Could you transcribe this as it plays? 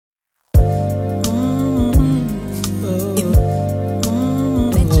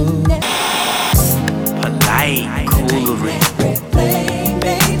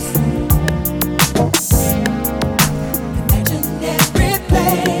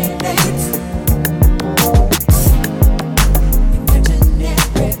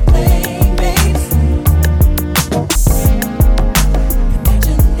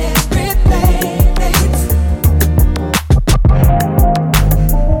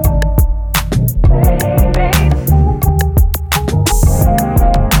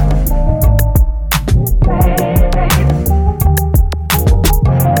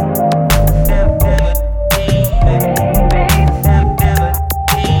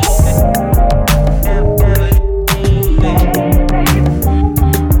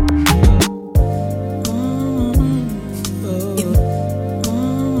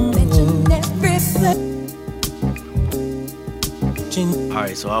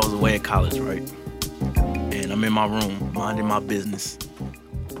was away at college, right? And I'm in my room, minding my business.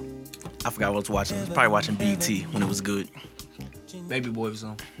 I forgot what I was watching. I was probably watching BT when it was good. Baby Boy was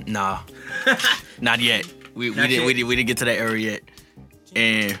on. Nah, not yet. We didn't get to that area yet.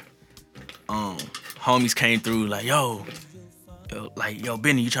 And homies came through like, yo,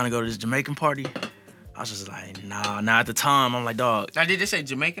 Benny, you trying to go to this Jamaican party? I was just like, nah. At the time, I'm like, dog. Now, did they say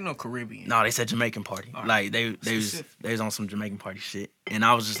Jamaican or Caribbean? No, they said Jamaican party. Right. Like they was on some Jamaican party shit, and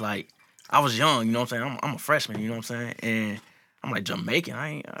I was just like, I was young, you know what I'm saying? I'm a freshman, you know what I'm saying? And I'm like,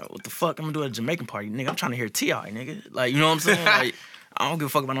 Jamaican? What the fuck I'm gonna do at a Jamaican party, nigga? I'm trying to hear T.I., nigga. Like, you know what I'm saying? Like, I don't give a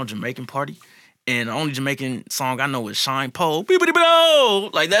fuck about no Jamaican party. And the only Jamaican song I know is Sean Paul.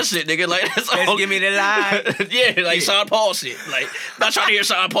 Like that shit, nigga. Like that's all. Give me the lie. Yeah, like Sean Paul shit. Like, not trying to hear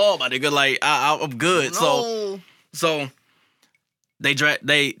Sean Paul, my nigga. Like, I'm good. No. So they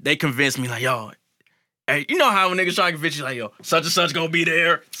convinced me like, yo, hey, you know how when niggas try to convince you like, yo, such and such gonna be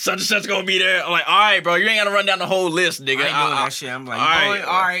there, such and such gonna be there. I'm like, all right, bro, you ain't gotta run down the whole list, nigga. I ain't doing that shit. I'm like,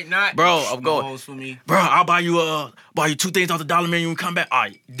 all right, not. Bro, I'm going. No for me. Bro, I'll buy you 2 things off the dollar menu and come back. All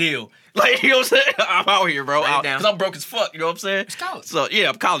right, deal. Like, you know what I'm saying? I'm out here, bro. Because I'm broke as fuck, you know what I'm saying? It's college. So, yeah,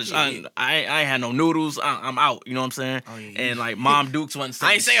 I'm college. Yeah. I ain't had no noodles. I'm out, you know what I'm saying? Oh, yeah. And, like, Mom Dukes wasn't saying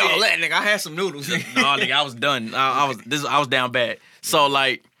I ain't say all that, nigga. I had some noodles. No, nigga, I was done. I was down bad. So,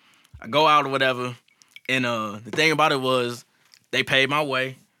 like, I go out or whatever, and the thing about it was they paid my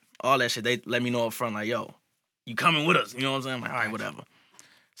way, all that shit. They let me know up front, like, yo, you coming with us? You know what I'm saying? I'm like, all right, whatever.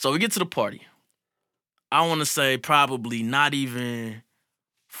 So we get to the party. I want to say probably not even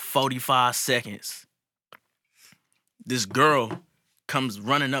 45 seconds. This girl comes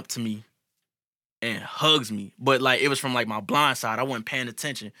running up to me and hugs me. But, like, it was from, like, my blind side. I wasn't paying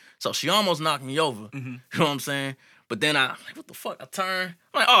attention. So she almost knocked me over. Mm-hmm. You know what I'm saying? But then I'm like, what the fuck? I turn.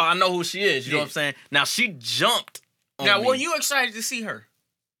 I'm like, oh, I know who she is. You know what I'm saying? Now, she jumped on me. Were you excited to see her?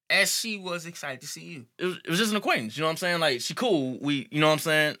 As she was excited to see you. It was just an acquaintance. You know what I'm saying? Like, she cool. You know what I'm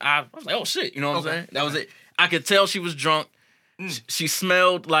saying? I was like, oh, shit. You know what I'm saying? That was it. I could tell she was drunk. She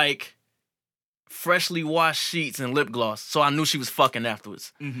smelled like freshly washed sheets and lip gloss, so I knew she was fucking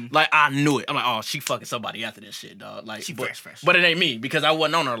afterwards. Mm-hmm. Like, I knew it. I'm like, oh, she fucking somebody after this shit, dog. Like, she fresh. But it ain't me because I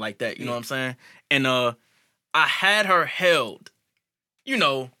wasn't on her like that. You know what I'm saying? And I had her held. You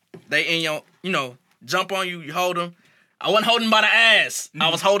know, they in your, jump on you, you hold them. I wasn't holding by the ass. Mm-hmm. I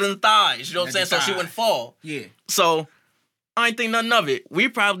was holding the thighs. You know what I'm saying? So she wouldn't fall. Yeah. So I ain't think nothing of it. We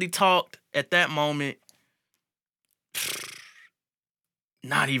probably talked at that moment.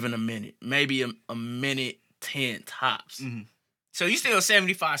 Not even a minute. Maybe a minute 10 tops. Mm-hmm. So you still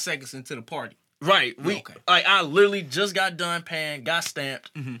 75 seconds into the party. Right. I literally just got done paying, got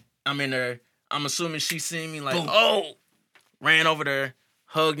stamped. Mm-hmm. I'm in there. I'm assuming she seen me like, boom. Oh, ran over there,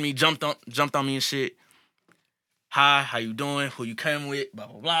 hugged me, jumped on me and shit. Hi, how you doing? Who you came with? Blah,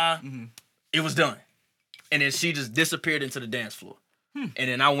 blah, blah. Mm-hmm. It was done. And then she just disappeared into the dance floor. And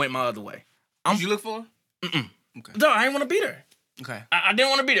then I went my other way. Did you look for her? Mm-mm. Okay. No, I didn't want to be there. Okay. I didn't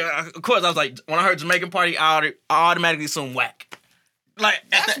want to be there. Of course, I was like, when I heard Jamaican party, I automatically assumed whack. Like,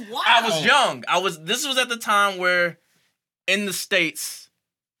 that's wild. I was young. This was at the time where in the States,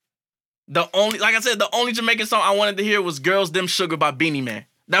 the only Jamaican song I wanted to hear was Girls Them Sugar by Beanie Man.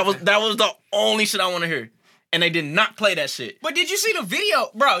 That was the only shit I want to hear. And they did not play that shit. But did you see the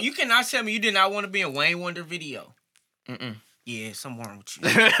video? Bro, you cannot tell me you did not want to be in Wayne Wonder video. Mm-mm. Yeah, something wrong with you.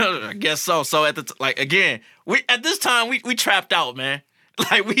 I guess so. So at at this time we trapped out, man.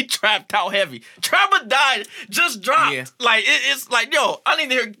 Like, we trapped out heavy. Trap or Die just dropped. Yeah. Like, it's like, yo, I need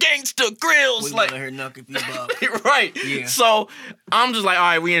to hear Gangsta Grills. We like, want to hear Knuck If You Buck. Right. Yeah. So I'm just like, all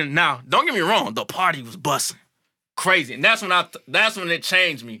right, we in now. Don't get me wrong, the party was busting, crazy, and that's when it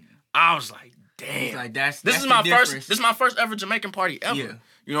changed me. I was like, damn. Like, this is my first ever Jamaican party ever. Yeah.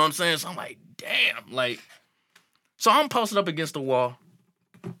 You know what I'm saying? So I'm like, damn. Like, so I'm posted up against the wall,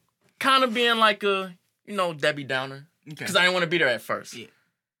 kind of being like a, Debbie Downer. Because I didn't want to be there at first. Yeah.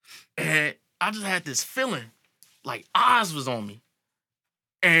 And I just had this feeling like eyes was on me.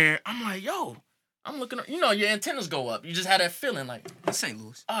 And I'm like, yo, I'm looking up. Your antennas go up. You just had that feeling like. It's St.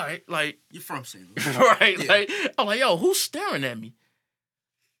 Louis. All right, like. You're from St. Louis. Right. Yeah. Like, I'm like, yo, who's staring at me?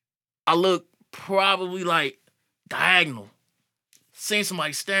 I look probably like diagonal. Seen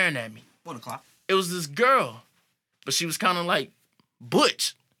somebody staring at me. 1 o'clock. It was this girl. But she was kind of like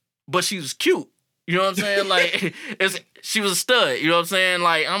butch. But she was cute. You know what I'm saying? Like, she was a stud. You know what I'm saying?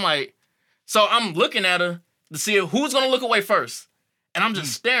 Like, I'm like, so I'm looking at her to see who's going to look away first. And I'm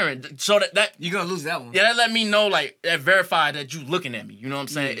just staring. So that you're going to lose that one. Yeah, that let me know, like, that verified that you looking at me. You know what I'm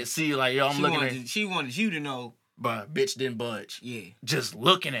saying? Yeah. And see, like, yo, I'm looking at you. She wanted you to know bruh, bitch didn't budge. Yeah. Just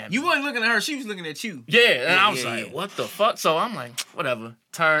looking at me. You wasn't looking at her. She was looking at you. Yeah, and I was like, what the fuck? So I'm like, whatever.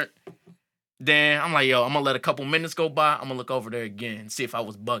 Turn. Then I'm like, yo, I'm gonna let a couple minutes go by. I'm gonna look over there again, see if I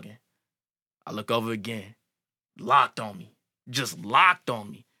was bugging. I look over again. Locked on me. Just locked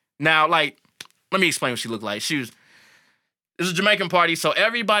on me. Now, like, let me explain what she looked like. It was a Jamaican party, so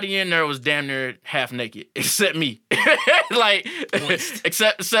everybody in there was damn near half naked, except me. Like,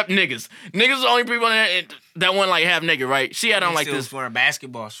 except niggas. Niggas was the only people in there that went like half naked, right? She had on like this. Wearing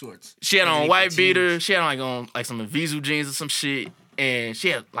basketball shorts. She had on white beater. She had on like some Vizu jeans or some shit, and she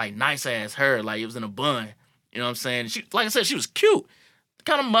had like nice ass hair, like it was in a bun. You know what I'm saying? She, like I said, she was cute,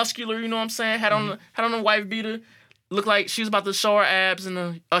 kind of muscular. You know what I'm saying? Had on a white beater. Looked like she was about to show her abs in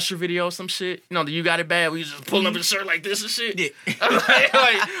the Usher video or some shit. You know, the You Got It Bad, we just pulling up his shirt like this and shit. Yeah.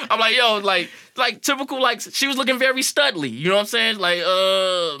 I'm like, yo, like typical, like, she was looking very studly. You know what I'm saying? Like,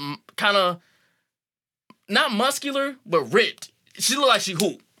 kind of, not muscular, but ripped. She looked like she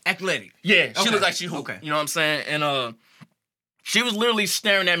hooped. Athletic. Yeah, she looked like she hooped. Okay. You know what I'm saying? And she was literally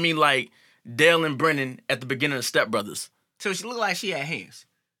staring at me like Dale and Brennan at the beginning of Step Brothers. So she looked like she had hands.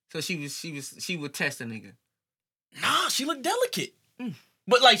 So she would test a nigga. Nah, she looked delicate.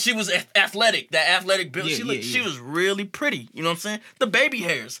 But like she was athletic, that athletic build. Yeah, She was really pretty. You know what I'm saying? The baby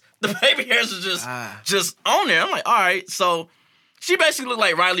hairs are just on there. I'm like, all right. So she basically looked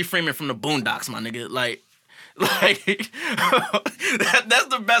like Riley Freeman from the Boondocks, my nigga. Like that's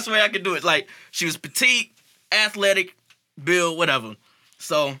the best way I could do it. Like she was petite, athletic, build, whatever.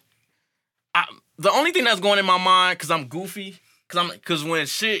 So the only thing that's going in my mind, cause I'm goofy, cause when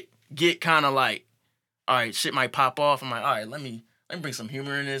shit get kind of like, all right, shit might pop off. I'm like, all right, let me bring some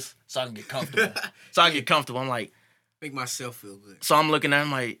humor in this so I can get comfortable. I'm like, make myself feel good. So I'm looking at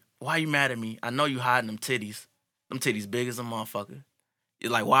him like, why you mad at me? I know you hiding them titties. Them titties big as a motherfucker.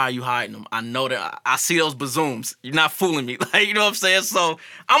 You're like, why are you hiding them? I know that I see those bazooms. You're not fooling me. Like, you know what I'm saying? So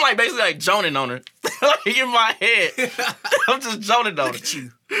I'm like basically like joning on her. Like in my head. I'm just joning on her. Look at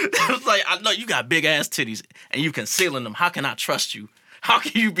you. It's like, I know you got big ass titties and you concealing them. How can I trust you? How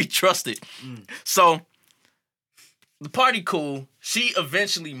can you be trusted? So the party cool. She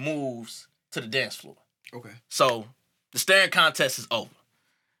eventually moves to the dance floor. Okay. So the staring contest is over.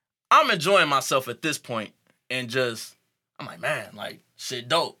 I'm enjoying myself at this point and just, I'm like, man, like, shit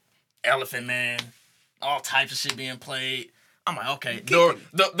dope. Elephant Man, all types of shit being played. I'm like, okay.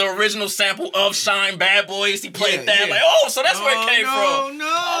 The original sample of Shine Bad Boys, he played that. Yeah. Like, oh, so that's where it came from.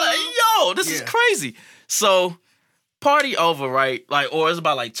 No. I'm like, yo, this is crazy. So party over, right? Like, or it's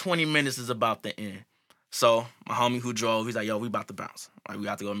about like 20 minutes is about to end. So my homie who drove, he's like, yo, we about to bounce. Like, we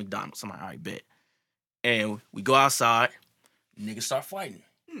got to go to McDonald's. I'm like, all right, bet. And we go outside. Niggas start fighting.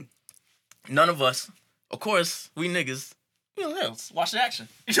 None of us, of course, we niggas, you know, let's watch the action.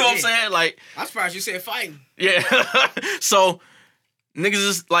 You know what I'm saying? Like, I'm surprised you said fighting. Yeah. So niggas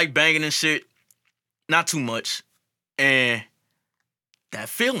is like banging and shit. Not too much. And that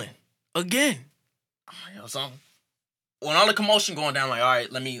feeling again. I'm like, yo, something. When all the commotion going down, like, all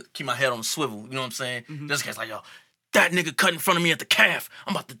right, let me keep my head on the swivel. You know what I'm saying? Just in case, like, yo, that nigga cut in front of me at the calf.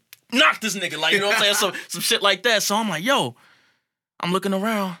 I'm about to knock this nigga. Like, you know what I'm saying? Some shit like that. So I'm like, yo, I'm looking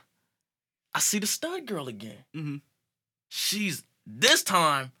around. I see the stud girl again. She's, this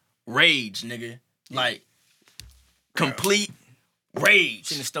time, rage, nigga. Like, complete rage.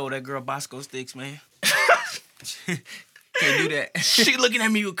 Shouldn't have stole that girl Bosco sticks, man. Can't do that. She looking at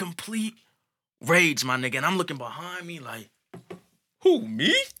me with complete rage, my nigga. And I'm looking behind me like, who,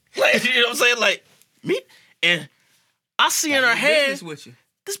 me? Like, you know what I'm saying? Like, me? And I see in her hand, with you.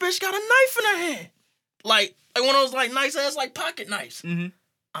 This bitch got a knife in her hand. Like one of those, like, nice ass, like, pocket knives. I'm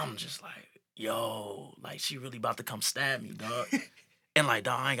just like, yo, like, she really about to come stab me, dog. And like,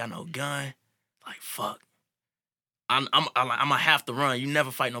 dog, I ain't got no gun. Like, fuck. I'm gonna have to run. You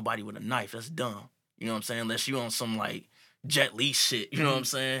never fight nobody with a knife. That's dumb. You know what I'm saying? Unless you on some, like, Jet Li shit. You know what I'm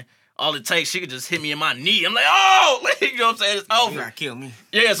saying? All it takes, she could just hit me in my knee. I'm like, oh! Like, you know what I'm saying? It's over. You gotta kill me.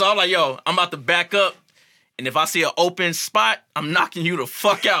 Yeah, so I'm like, yo, I'm about to back up. And if I see an open spot, I'm knocking you the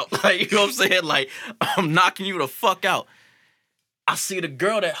fuck out. Like, you know what I'm saying? Like, I'm knocking you the fuck out. I see the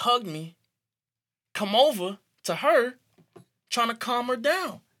girl that hugged me come over to her, trying to calm her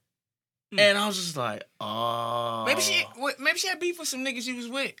down. And I was just like, oh. Maybe she had beef with some niggas she was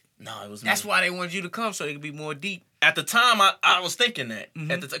with. No, it was That's why they wanted you to come, so they could be more deep. At the time, I was thinking that.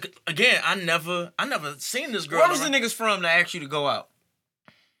 Again, I never seen this girl. Where was the niggas from that asked you to go out?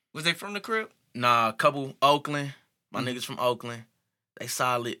 Was they from the crib? Nah, a couple Oakland. My niggas from Oakland. They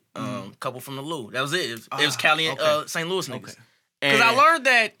solid. Couple from the Lou. That was it. It was Cali and St. Louis niggas. Because I learned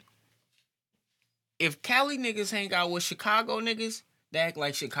that if Cali niggas hang out with Chicago niggas, they act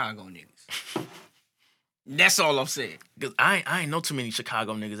like Chicago niggas. That's all I'm saying. Cause I ain't know too many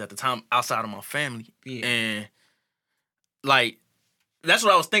Chicago niggas at the time outside of my family. Yeah. And like that's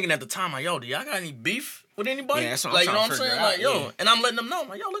what I was thinking at the time. Like, yo, do y'all got any beef with anybody? Yeah, that's what I'm like, you know trying what to I'm saying? figure out, Like, yo, yeah. and I'm letting them know. I'm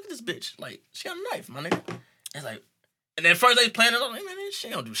like, yo, look at this bitch. Like, she got a knife, my nigga. It's like, and then first they playing it, I'm like, man, this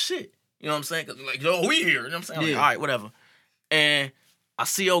shit don't do shit. You know what I'm saying? Cause like, yo, we here. You know what I'm saying? I'm like, Yeah. all right, whatever. And I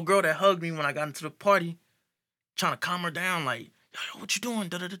see old girl that hugged me when I got into the party, trying to calm her down. Like, yo, what you doing?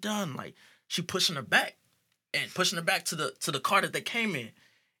 Da da da da. And like, she pushing her back to the car that they came in.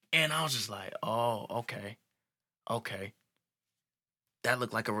 And I was just like, oh, okay. That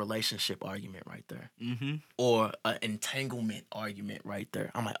looked like a relationship argument right there. Mm-hmm. Or an entanglement argument right there.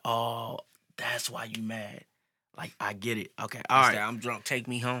 I'm like, oh, that's why you mad. Like, I get it. Okay, all right. I'm drunk. Take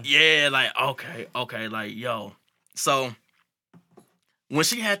me home. Yeah, like, okay, like, yo. So, when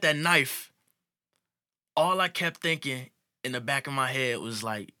she had that knife, all I kept thinking in the back of my head was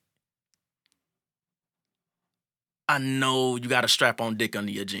like, I know you got a strap-on dick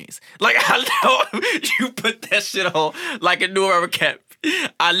under your jeans. Like, I know you put that shit on like a new rubber cap.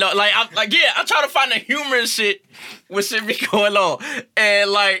 I know, like, I'm trying to find the humor and shit when shit be going on. And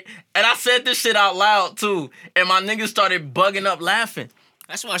I said this shit out loud, too. And my niggas started bugging up laughing.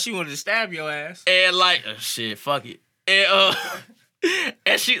 That's why she wanted to stab your ass. And, like, shit, fuck it. And,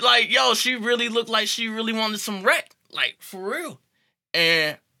 and she, like, yo, she really looked like she really wanted some wreck. Like, for real.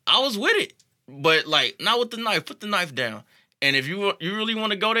 And I was with it. But, like, not with the knife. Put the knife down. And if you really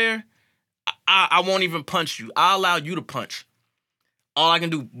want to go there, I won't even punch you. I'll allow you to punch. All I can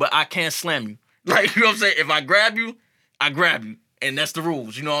do, but I can't slam you. Like, you know what I'm saying? If I grab you, I grab you. And that's the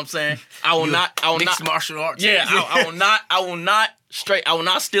rules. You know what I'm saying? I will not. Mixed martial arts. Yeah, I will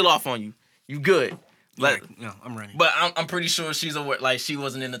not steal off on you. You good. Like, no, I'm running. But I'm pretty sure she's aware, like, she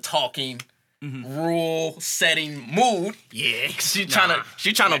wasn't in the talking, rule setting mood. Yeah. She trying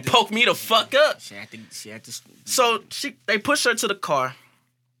to poke me the fuck up. She had to. So they push her to the car.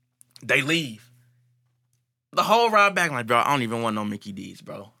 They leave. The whole ride back, like, bro, I don't even want no Mickey D's,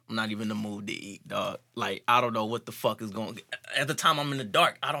 bro. I'm not even in the mood to eat, dog. Like, I don't know what the fuck is going. At the time, I'm in the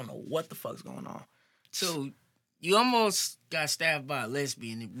dark. I don't know what the fuck's going on. So you almost got stabbed by a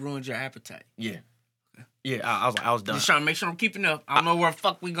lesbian. It ruined your appetite. Yeah. Yeah, I was done. Just trying to make sure I'm keeping up. I don't know where the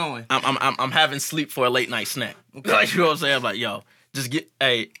fuck we going. I'm having sleep for a late night snack. Okay. Like, you know what I'm saying? I'm like, yo, just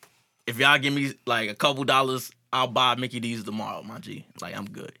if y'all give me like a couple dollars, I'll buy Mickey D's tomorrow, my G. Like, I'm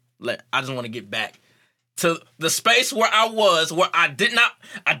good. I just want to get back to the space where I was, where I did not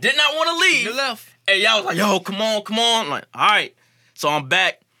want to leave. You left. And y'all was like, yo, come on. I'm like, all right. So I'm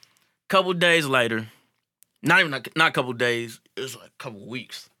back. Couple days later, not a couple days. It was like a couple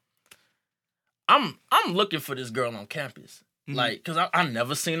weeks. I'm looking for this girl on campus, like, cause I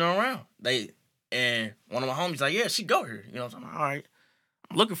never seen her around. And one of my homies like, yeah, she go here. You know what I'm saying? All right,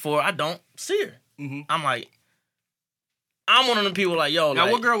 I'm looking for her. I don't see her. Mm-hmm. I'm like, I'm one of them people like, yo, now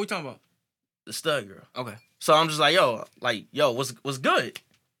like, what girl we talking about? The stud girl. Okay. So I'm just like, yo, what's good?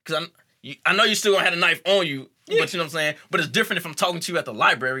 Cause I know you still gonna have a knife on you, but you know what I'm saying. But it's different if I'm talking to you at the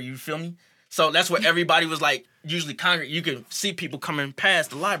library. You feel me? So that's where everybody was like, usually congregate. You can see people coming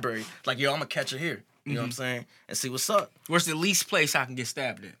past the library, like, yo, I'm gonna catch her here. You know what I'm saying? And see what's up. Where's the least place I can get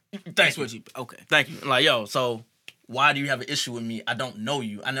stabbed at? Thank you. Okay. Thank you. Like, yo, so why do you have an issue with me? I don't know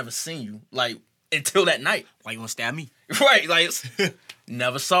you. I never seen you. Like, until that night. Why you want to stab me? Right. Like,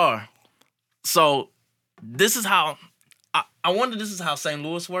 never saw her. So this is how, I wonder this is how St.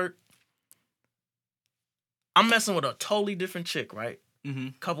 Louis worked. I'm messing with a totally different chick, right? Mm-hmm.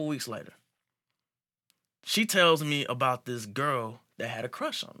 Couple weeks later. She tells me about this girl that had a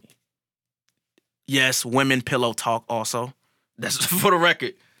crush on me. Yes, women pillow talk also. That's for the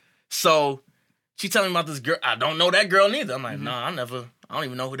record. So she telling me about this girl. I don't know that girl neither. I'm like, nah, I don't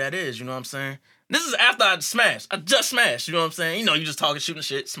even know who that is. You know what I'm saying? This is after I smashed. I just smashed. You know what I'm saying? You know, you just talking, shooting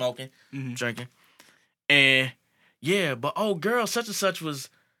shit, smoking, drinking. And yeah, but old girl such and such was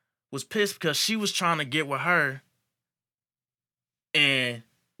pissed because she was trying to get with her.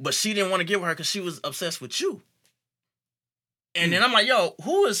 But she didn't want to get with her because she was obsessed with you. And then I'm like, yo,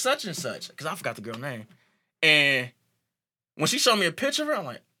 who is such and such? Because I forgot the girl name. And when she showed me a picture of her, I'm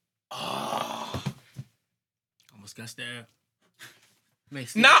like, oh. Almost got stabbed.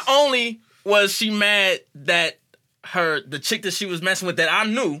 Makes sense. Not only was she mad that the chick that she was messing with that I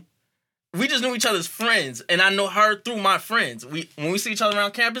knew, we just knew each other's friends. And I know her through my friends. When we see each other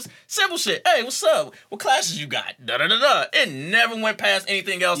around campus, simple shit. Hey, what's up? What classes you got? Da-da-da-da. It never went past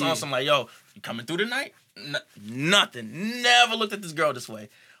anything else on some like, yo, you coming through tonight? Nothing. Never looked at this girl this way.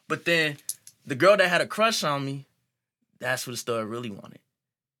 But then the girl that had a crush on me, that's what the stud really wanted.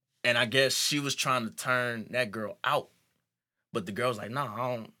 And I guess she was trying to turn that girl out. But the girl's like,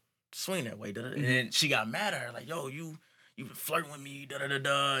 nah, swing that way. And then she got mad at her, like, yo, you been flirting with me,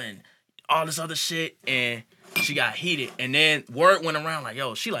 and all this other shit. And she got heated. And then word went around like,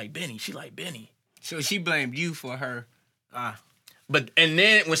 yo, she like Benny. So she blamed you for her. But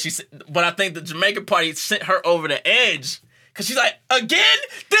I think the Jamaican party sent her over the edge. Cause she's like, again?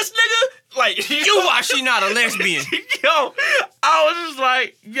 This nigga? Like, You why she not a lesbian? Yo, I was just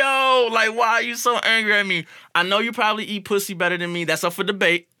like, yo, like, why are you so angry at me? I know you probably eat pussy better than me. That's up for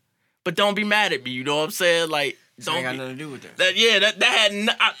debate. But don't be mad at me. You know what I'm saying? Like, Don't ain't got nothing to do with that. That had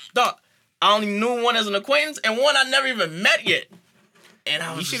I only knew one as an acquaintance and one I never even met yet. And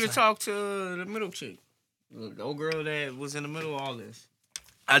I was You should have talked to the middle chick. The old girl that was in the middle of all this.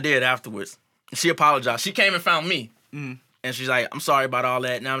 I did afterwards. She apologized. She came and found me. Mm-hmm. And she's like, I'm sorry about all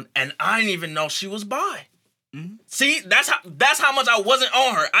that. Now, and I didn't even know she was bi. Mm-hmm. See, that's how much I wasn't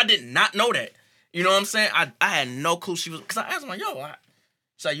on her. I did not know that. You know what I'm saying? I had no clue she was. Because I asked her, like, yo,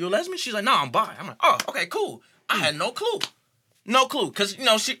 she's like, you a lesbian? She's like, no, I'm bi. I'm like, oh, okay, cool. I had no clue. No clue. Because, you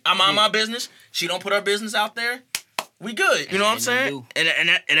know, I'm on my business. She don't put her business out there. We good. You know what I'm saying? And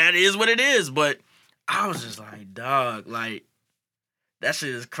that is what it is. But I was just like, dog, like, that shit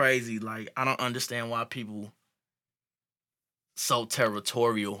is crazy. Like, I don't understand why people so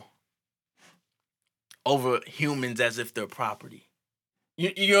territorial over humans as if they're property.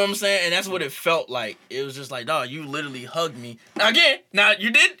 You know what I'm saying? And that's what it felt like. It was just like, dog, you literally hugged me. Now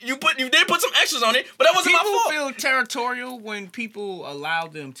you did put some extras on it, but that wasn't my fault. People feel territorial when people allow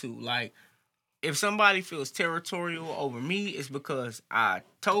them to. Like, if somebody feels territorial over me, it's because I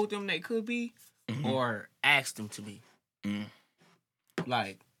told them they could be or asked them to be. Mm.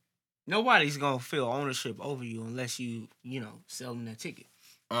 Like, nobody's gonna feel ownership over you unless you sell them that ticket.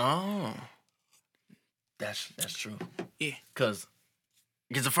 Oh, that's true. Yeah, because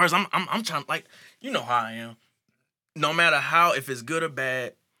at first I'm trying, like, you know how I am. No matter how, if it's good or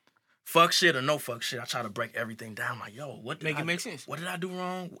bad, fuck shit or no fuck shit, I try to break everything down. Like, yo, what did make sense? What did I do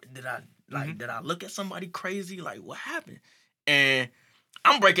wrong? Did I look at somebody crazy? Like, what happened? And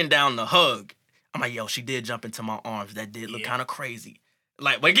I'm breaking down the hug. I'm like, yo, she did jump into my arms. That did look kind of crazy.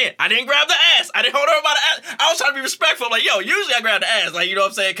 Like, but again, I didn't grab the ass. I didn't hold her by the ass. I was trying to be respectful. I'm like, yo, usually I grab the ass. Like, you know what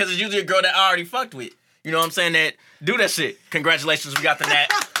I'm saying? Because it's usually a girl that I already fucked with. You know what I'm saying? That do that shit. Congratulations, we got the nat.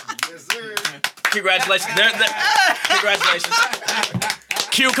 Yes, sir. Congratulations. Congratulations.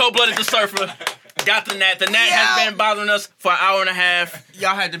 Q Cold-Blooded the Surfer. Got the nat. The nat has been bothering us for an hour and a half.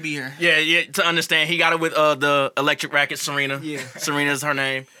 Y'all had to be here. Yeah, to understand. He got it with the electric racket, Serena. Yeah. Serena's her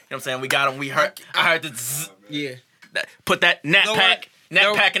name. You know what I'm saying? We got him. I heard the zzz. Yeah. Put that nat pack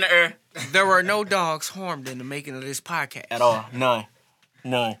in the air. There were no dogs harmed in the making of this podcast. At all.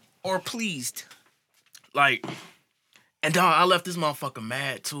 None. Or pleased. Like, and dog, I left this motherfucker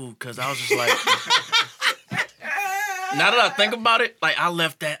mad too, because I was just like, now that I think about it, like, I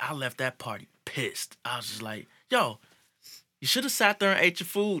left that party pissed. I was just like, yo, you should have sat there and ate your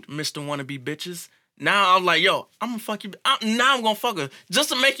food, Mr. Wannabe bitches. Now I'm like, yo, I'm gonna fuck you. Now I'm gonna fuck her just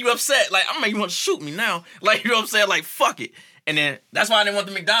to make you upset. Like, I'm gonna make you want to shoot me now. Like, you know what I'm saying? Like, fuck it. And then that's why I didn't want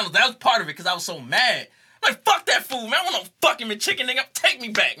the McDonald's. That was part of it, because I was so mad. Like, fuck that food, man. I want no fucking McChicken, nigga. Take me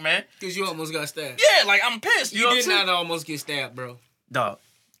back, man. Because you almost got stabbed. Yeah, like, I'm pissed. You did not almost get stabbed, bro. Dog.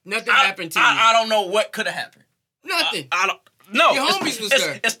 Nothing happened to you. I don't know what could have happened. Nothing. I don't. No. Your homies was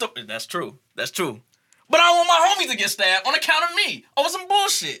there. That's true. That's true. But I don't want my homies to get stabbed on account of me. Over some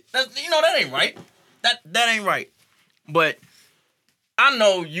bullshit. That ain't right. That ain't right. But I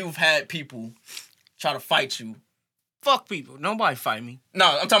know you've had people try to fight you. Fuck people. Nobody fight me. No,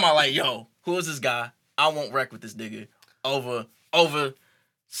 I'm talking about, like, yo, who is this guy? I won't wreck with this nigga over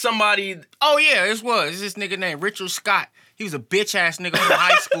somebody. Oh, yeah, it was. It's this nigga named Richard Scott. He was a bitch-ass nigga from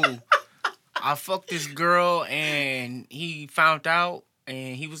high school. I fucked this girl, and he found out,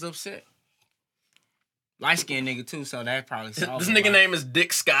 and he was upset. Light-skinned nigga, too, so that probably solved This nigga name is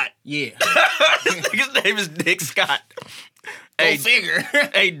Dick Scott. Yeah. This nigga's name is Dick Scott. Go figure.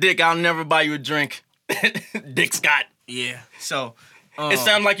 Hey, Dick, I'll never buy you a drink. Dick Scott. Yeah, so... it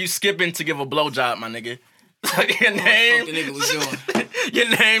sounds like you skipping to give a blowjob, my nigga. Your name... What the nigga was doing.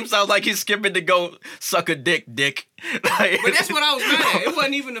 Your name sounds like he's skipping to go suck a dick. Like, but that's what I was mad at. It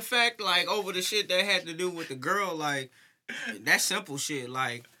wasn't even the fact, like, over the shit that had to do with the girl. Like, that simple shit.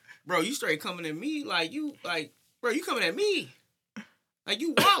 Like, bro, you straight coming at me. Like, you coming at me. Like,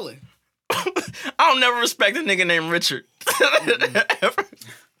 you wildin'. I'll never respect a nigga named Richard. Ever.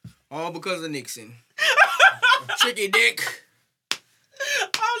 All because of Nixon. Tricky Dick.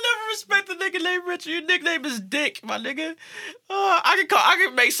 I'll never respect the nigga named Richard. Your nickname is Dick, my nigga. I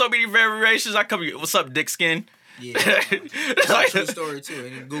can make so many variations. I come, what's up, Dick Skin? Yeah. That's a true story, too.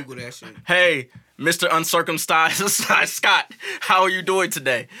 And then Google that shit. Hey, Mr. Uncircumcised Scott, how are you doing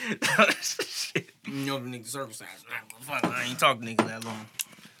today? You know the nigga circumcised. I ain't talking to niggas that long.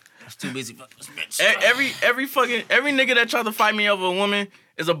 I was too busy fucking this bitch. Every nigga that tried to fight me over a woman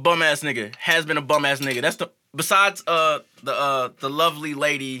is a bum ass nigga. Has been a bum ass nigga. That's besides the lovely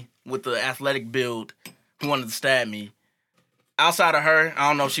lady with the athletic build who wanted to stab me. Outside of her, I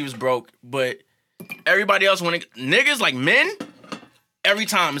don't know if she was broke, but everybody else niggas like men, every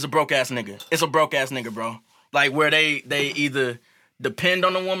time is a broke ass nigga. It's a broke ass nigga, bro. Like where they either depend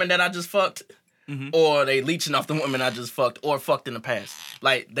on the woman that I just fucked, or they leeching off the woman I just fucked or fucked in the past.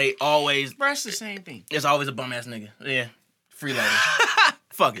 Like they always. Bro, it's the same thing. It's always a bum ass nigga. Yeah, freeloader.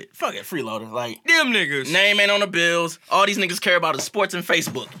 Fuck it, freeloader. Like Them niggas. name ain't on the bills. All these niggas care about is sports and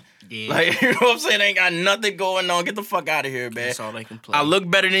Facebook. Yeah. Like, you know what I'm saying? They ain't got nothing going on. Get the fuck out of here, man. That's all they can play. I look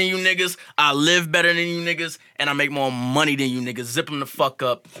better than you niggas. I live better than you niggas. And I make more money than you niggas. Zip them the fuck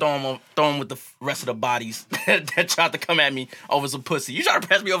up. Throw them with the rest of the bodies that tried to come at me over some pussy. You try to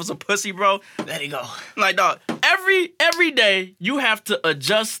pass me over some pussy, bro? Let it go. Like, dog, every day you have to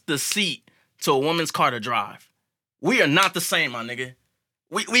adjust the seat to a woman's car to drive. We are not the same, my nigga.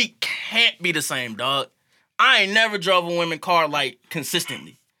 We can't be the same, dog. I ain't never drove a woman's car, like,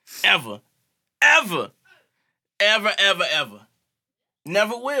 consistently. Ever.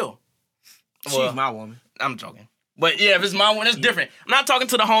 Never will. She's my woman. I'm joking. But yeah, if it's my one, it's different. I'm not talking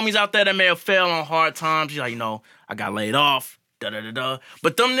to the homies out there that may have failed on hard times. You're like, I got laid off. Da-da-da-da.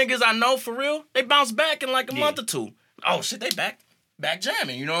 But them niggas I know, for real, they bounce back in like a month or two. Oh, shit, they back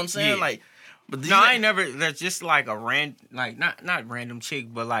jamming. You know what I'm saying? Yeah. Like, but No, I ain't never. That's just like a not random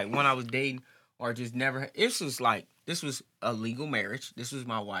chick, but like when I was dating or just never. This was a legal marriage. This was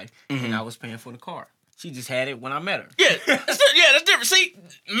my wife, and I was paying for the car. She just had it when I met her. Yeah, that's different. See,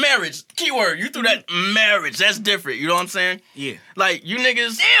 marriage, keyword. You threw that marriage. That's different. You know what I'm saying? Yeah. Like, you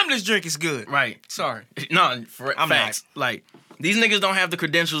niggas. Damn, this drink is good. Right. Sorry. No, I'm facts. Like, these niggas don't have the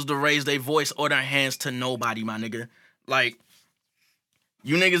credentials to raise their voice or their hands to nobody, my nigga. Like,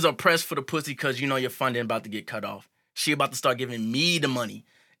 you niggas are pressed for the pussy because you know your funding about to get cut off. She about to start giving me the money.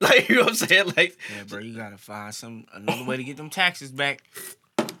 Like, you know what I'm saying? Like, yeah, bro, you gotta find another way to get them taxes back.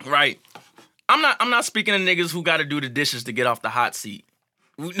 Right. I'm not speaking to niggas who gotta do the dishes to get off the hot seat.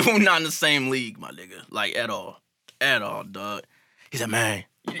 We're not in the same league, my nigga. Like, at all. At all, dog. He said, man,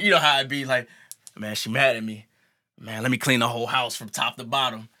 you know how it be, like, man, she mad at me. Man, let me clean the whole house from top to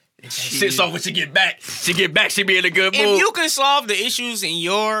bottom. So when she get back, she be in a good mood. If you can solve the issues in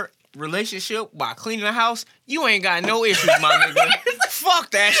your relationship by cleaning the house, you ain't got no issues, my nigga.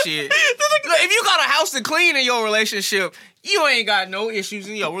 Fuck that shit. Look, if you got a house to clean in your relationship, you ain't got no issues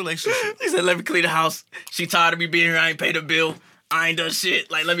in your relationship. He said, let me clean the house. She tired of me being here. I ain't paid the bill. I ain't done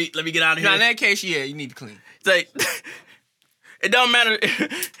shit. Like, let me get out of here. Now, in that case, yeah, you need to clean. It's like, it don't matter.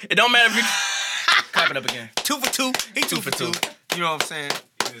 It don't matter if you... Clap it up again. 2 for 2. He 2 for 2. You know what I'm saying?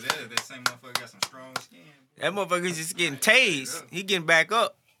 That same motherfucker got some strong skin. That motherfucker's just getting tased. He getting back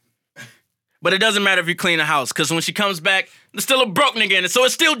up. But it doesn't matter if you clean the house, because when she comes back, there's still a broke nigga in it, so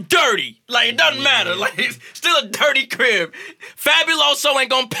it's still dirty. Like, it doesn't matter. Like, it's still a dirty crib. Fabuloso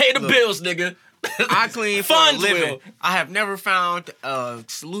ain't gonna pay the bills, nigga. I clean for a Funds living. will. I have never found a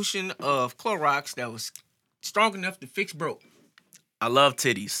solution of Clorox that was strong enough to fix broke. I love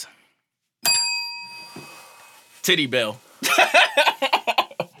titties. Titty bell.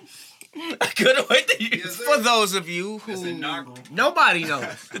 I couldn't wait to use it. For those of you who nobody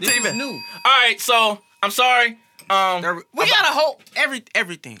knows, this is new. All right, so I'm sorry. We gotta hold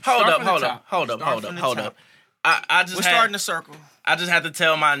everything. Hold Start up. from the top. I just We're starting a circle. I just had to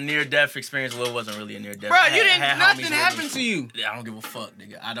tell my near-death experience. Well, it wasn't really a near-death. Bro, I you didn't. had Nothing homies happened with to you. me. I don't give a fuck,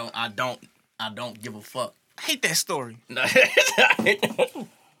 nigga. I don't give a fuck. I hate that story.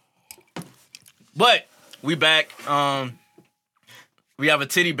 But we back. We have a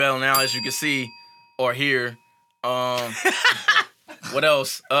titty bell now, as you can see or hear. What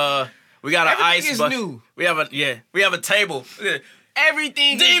else? We got an ice is bucket. new. We have a table.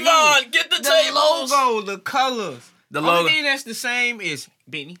 Everything. Devon, get the tables. logo, the colors. The Only logo. thing that's the same is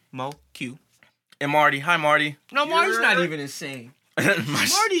Benny, Mo, Q. And Marty. Hi, Marty. No, Marty's not even the same.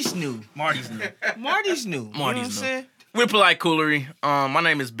 Marty's new. Marty's new. Marty's new. You know what I'm Marty's new. saying? We're Polite Coolery. My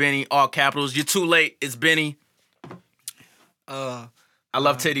name is Benny, all capitals. You're too late. It's Benny. I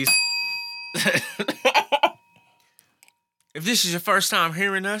love titties. If this is your first time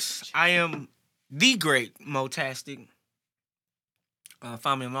hearing us, I am the great Motastic.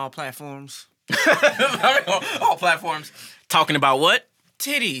 Find me on all platforms. All platforms. Talking about what?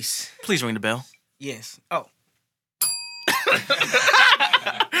 Titties. Please ring the bell. Yes. Oh.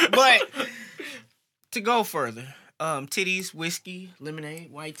 But to go further, titties, whiskey,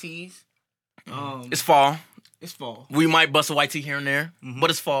 lemonade, white teas. It's fall. It's fall. We might bust a white tee here and there, Mhm. but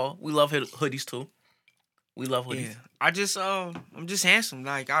it's fall. We love hoodies too. We love hoodies. Yeah. I'm just handsome.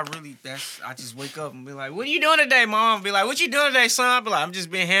 Like, I just wake up and be like, what are you doing today, Mom? Be like, what you doing today, son? I be like, I'm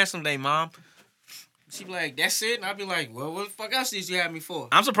just being handsome today, Mom. She be like, that's it? And I be like, well, what the fuck else did you have me for?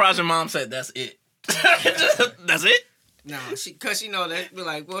 I'm surprised your mom said that's it. That's it? No, cause she know that. Be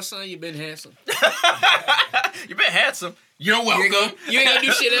like, well, son, you been handsome. You been handsome. You're You ain't welcome. gonna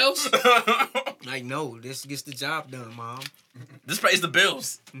do shit else? Like, no, this gets the job done, Mom. This pays the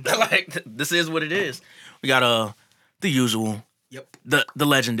bills. Like, this is what it is. We got the usual, Yep. the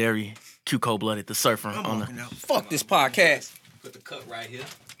legendary Q Cold Blooded, the surfer I'm on walking the out. Fuck this podcast. Put the cut right here.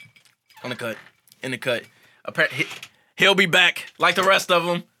 on the cut. In the cut. He'll be back like the rest of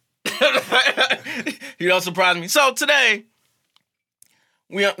them. You don't surprise me. So today,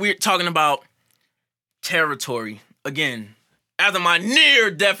 we're talking about territory. Again, after my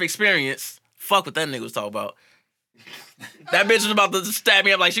near-death experience, fuck what that nigga was talking about. That bitch was about to stab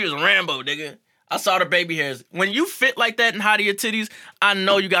me up like she was Rambo, nigga. I saw the baby hairs. When you fit like that and hide your titties, I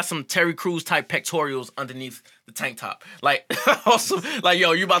know you got some Terry Crews type pectorials underneath the tank top. Like, also, like,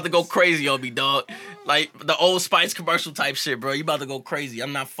 yo, you about to go crazy on me, dog. Like, the Old Spice commercial type shit, bro. You about to go crazy.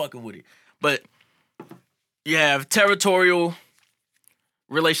 I'm not fucking with it. But you have territorial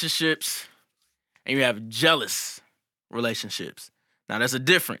relationships and you have jealous relationships. Now, there's a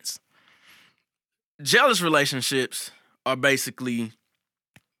difference. Jealous relationships are basically,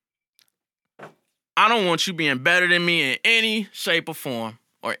 I don't want you being better than me in any shape or form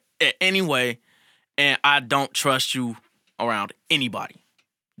or in any way, and I don't trust you around anybody.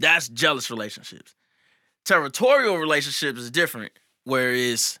 That's jealous relationships. Territorial relationships is different,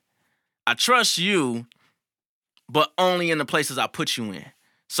 whereas I trust you, but only in the places I put you in.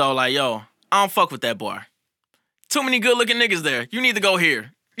 So, like, yo, I don't fuck with that bar. Too many good-looking niggas there. You need to go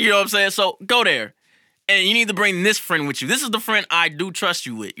here. You know what I'm saying? So, go there. And you need to bring this friend with you. This is the friend I do trust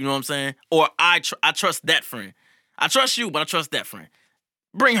you with. You know what I'm saying? Or I trust that friend. I trust you, but I trust that friend.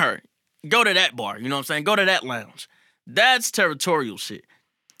 Bring her. Go to that bar. You know what I'm saying? Go to that lounge. That's territorial shit.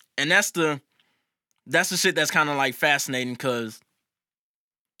 And that's the shit that's kind of like fascinating because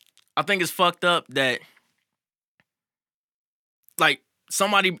I think it's fucked up that like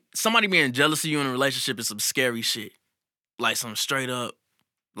somebody being jealous of you in a relationship is some scary shit. Like some straight up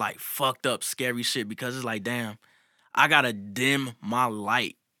like fucked up scary shit because it's like, damn, I gotta dim my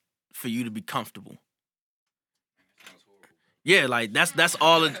light for you to be comfortable. Yeah, like that's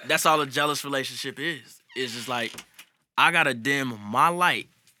all a jealous relationship is. It's just like I gotta dim my light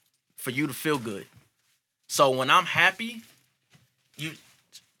for you to feel good. So when I'm happy,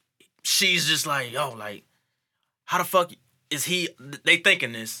 she's just like, yo, like, how the fuck is he? They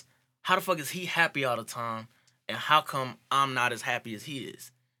thinking this. How the fuck is he happy all the time? And how come I'm not as happy as he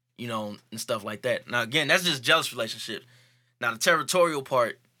is? You know, and stuff like that. Now, again, that's just jealous relationship. Now, the territorial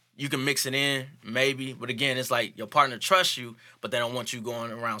part, you can mix it in, maybe. But again, it's like your partner trusts you, but they don't want you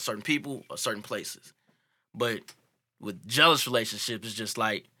going around certain people or certain places. But with jealous relationships, it's just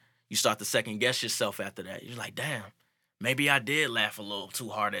like you start to second guess yourself after that. You're like, damn, maybe I did laugh a little too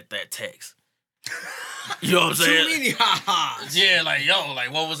hard at that text. You know what I'm saying? Too many ha-has. Yeah, like, yo,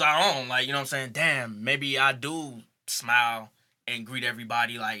 like, what was I on? Like, you know what I'm saying? Damn, maybe I do smile and greet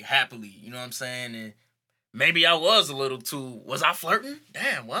everybody, like, happily. You know what I'm saying? And maybe I was a little too... Was I flirting?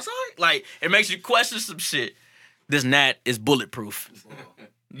 Damn, was I? Like, it makes you question some shit. This gnat is bulletproof.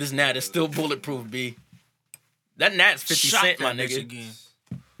 This gnat is still bulletproof, B. That gnat's 50 Shot Cent, my that bitch nigga. again.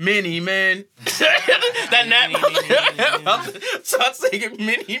 Mini, man. That gnat... So I'm singing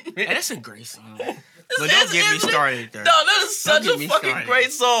Mini, man. Hey, that's a great song. But don't get me started there. No, that is such Don't a get me fucking started.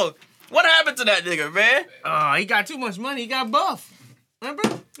 great song. What happened to that nigga, man? He got too much money. He got buff. Remember?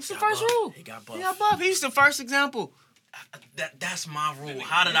 It's the first rule. He got buff. He got buff. He's the first example. That's my rule.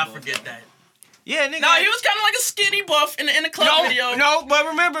 How did I forget that? Yeah, nigga. No, he was kind of like a skinny buff in the club video. No, but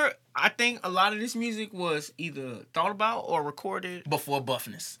remember, I think a lot of this music was either thought about or recorded Before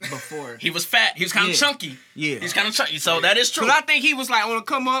buffness. before. He was fat. He was kind of Yeah. chunky. Yeah. He's kind of chunky. So that is true. Because I think he was like on the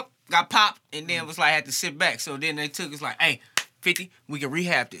come up, got popped, and then was like had to sit back. So then they took us like, hey, 50, we can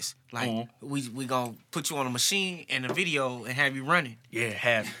rehab this. Like we gonna put you on a machine and a video and have you running.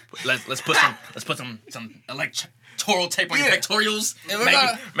 Yeah, let's put some electoral tape on your Yeah. pectorials. And we're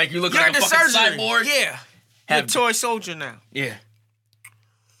gonna- Make you look You're like a the fucking surgery. cyborg. Yeah. You're a Have- toy soldier now. Yeah.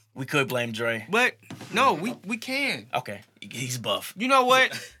 We could blame Dre. But no, we can. Okay, he's buff. You know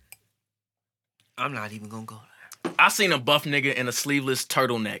what? I'm not even gonna go there. I seen a buff nigga in a sleeveless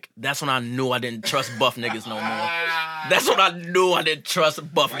turtleneck. That's when I knew I didn't trust buff niggas no more. That's when I knew I didn't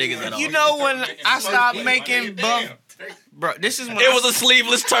trust buff niggas at all. You know when I stopped making buff, bro. This is when It was a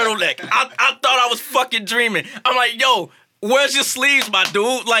sleeveless turtleneck. I thought I was fucking dreaming. I'm like, yo, where's your sleeves, my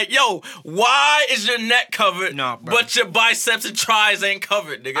dude? Like, yo, why is your neck covered, Nah, bro. but your biceps and tries ain't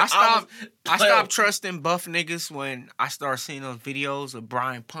covered, nigga? I stopped trusting buff niggas when I started seeing those videos of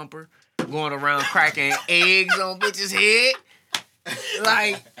Brian Pumper going around cracking eggs on bitches' head.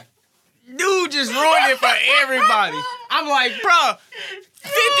 Like, dude just ruined it for everybody. I'm like, bro,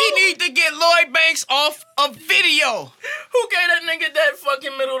 50 need to get Lloyd Banks off a video. Who gave that nigga that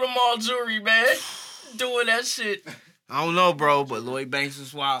fucking middle of the mall jewelry, man? Doing that shit. I don't know, bro, but Lloyd Banks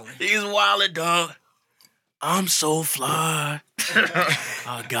was wilding. He's wildin', dog. I'm so fly.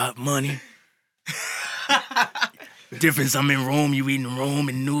 I got money. Difference, I'm in Rome, you eating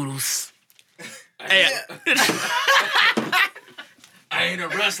Roman noodles. Hey, I ain't a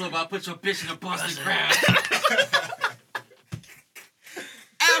wrestler, but I put your bitch in a Boston crab.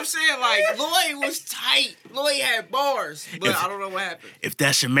 I'm saying, like, Lloyd was tight. Lloyd had bars, but I don't know what happened. if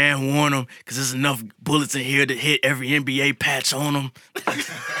that's your man, warn him, because there's enough bullets in here to hit every NBA patch on him.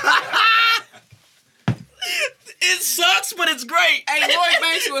 It sucks, but it's great. Hey, Lloyd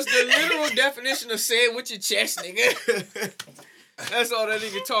Banks was the literal definition of say it with your chest, nigga. That's all that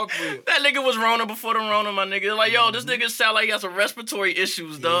nigga talked with. That nigga was Rona before the Rona, my nigga. Like, yo, this nigga sound like he got some respiratory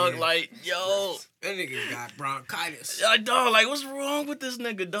issues, dog. Yeah. Like, yo. That nigga got bronchitis. Like, dog, like, what's wrong with this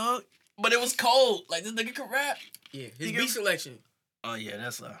nigga, dog? But it was cold. Like, this nigga could rap. Yeah, his He beat can- selection. Oh, yeah,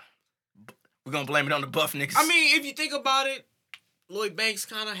 that's, we're gonna blame it on the buff niggas. I mean, if you think about it, Lloyd Banks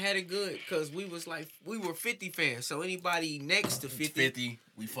kind of had it good because we were 50 fans. So anybody next to 50,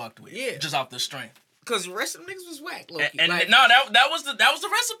 we fucked with. Yeah. Just off the strength. because the rest of them niggas was whack, low-key. And like, no, that was the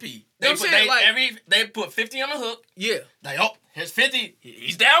recipe. I'm saying, They put 50 on the hook. yeah, Like, oh, here's 50.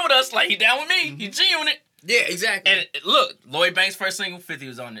 He's down with us. Like, he down with me. He G-Unit. yeah, exactly. And look, Lloyd Banks' first single, 50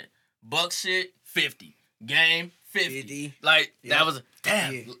 was on it. Buck shit, 50. Game, 50. 50. Like, Yeah. that was,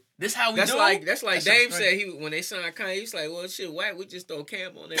 damn, Yeah. this how we That's do? like That Dame shit's said. great. When they signed Kanye, he's like, well, shit, whack. We just throw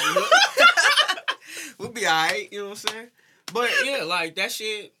Cam on every hook. We'll be alright. You know what I'm saying? But yeah, like that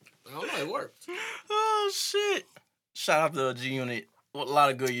shit. I don't know. It worked. Oh, shit. Shout out to G-Unit. A lot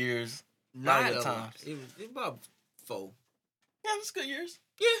of good years. A lot of good Not a lot. times. It was about 4. Yeah, it's good years.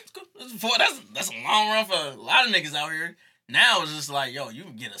 Yeah. It's good. That's a long run for a lot of niggas out here. Now it's just like, yo, you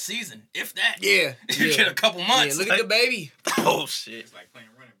can get a season, if that. Yeah. You yeah. get a couple months. Yeah, look at the baby. Oh, shit. It's like playing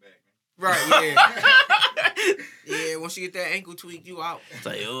running back, man. Right, yeah. Yeah, once you get that ankle tweak, you out. It's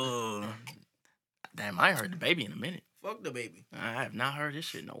like, oh. Damn, I ain't heard the baby in a minute. Fuck the baby. I have not heard this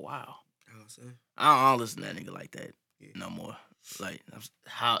shit in a while. You know what I'm saying? I don't listen to that nigga like that Yeah. no more. Like,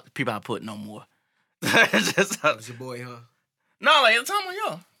 how people I put no more. Just, That was your boy, huh? no, like, at the time, like,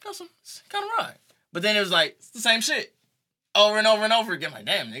 yo, got some kind of ride. But then it was like, it's the same shit. Over and over and over again. Like,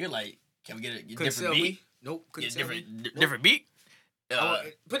 damn, nigga, like, can we get a Couldn't different sell beat? me. Nope. Couldn't Get sell me. different, Nope. different beat?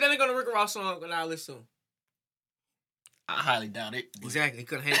 Put that nigga on the Rick Ross song and I'll listen to him. I highly doubt it. Exactly.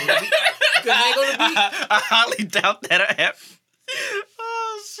 Couldn't hang on the beat. Couldn't hang on the beat. I highly doubt that happened.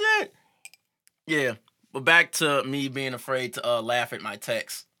 Oh, shit. Yeah. But back to me being afraid to laugh at my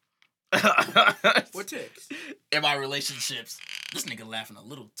texts. What text? In my relationships. This nigga laughing a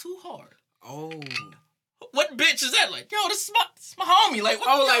little too hard. Oh. What bitch is that? Like, yo, this is my homie. Like, what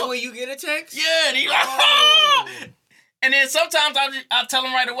Oh, yo? like when you get a text? Yeah, and he like, Oh. And then sometimes I tell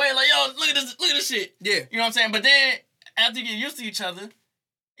him right away, like, yo, look at this shit. Yeah. You know what I'm saying? But then after you get used to each other,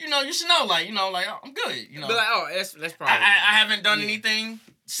 you know, you should know, like, oh, I'm good. You know, Be like, oh, that's probably. I haven't done Yeah. anything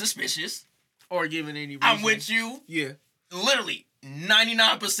suspicious. Or giving any reason. I'm with you Yeah. literally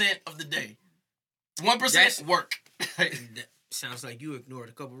 99% of the day. 1% That's- work. That sounds like you ignored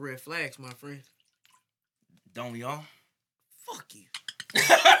a couple red flags, my friend. Don't we all? Fuck you.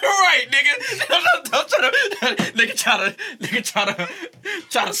 Right, nigga. Don't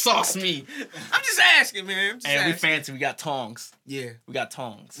try to sauce me. I'm just asking, man. I'm just And we asking. fancy. We got tongs. Yeah. We got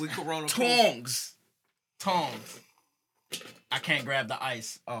tongs. We corona. Tongs. I can't grab the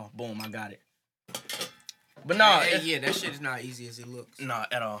ice. Oh, boom, I got it. But no, Yeah, that shit is not easy as it looks. no,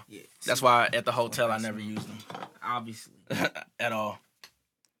 at all. Yeah. That's why at the hotel I never used them Obviously. at all.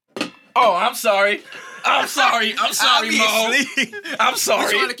 Oh, I'm sorry. I'm sorry, Mo. Obviously. I'm We're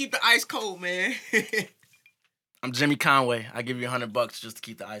sorry. trying to keep the ice cold, man. I'm Jimmy Conway. I give you $100 just to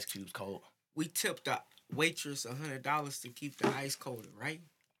keep the ice cubes cold. We tipped the waitress $100 to keep the ice colder, right?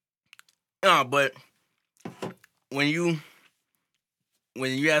 No, but when you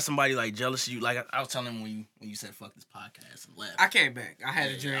have somebody like jealous of you, like I was telling him when you said fuck this podcast and left. I came back. I had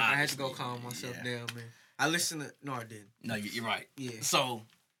a drink. I had to go Obviously, calm myself yeah. down, man. I listened to... No, I didn't. No, you're right. Yeah. So,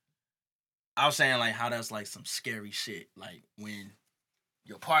 I was saying, like, how that's, like, some scary shit. Like, when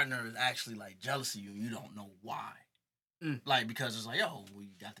your partner is actually, like, jealous of you, you don't know why. Like, because it's like, yo,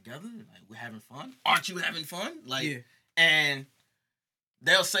 we got together, like, we're having fun. Aren't you having fun? Like, Yeah. And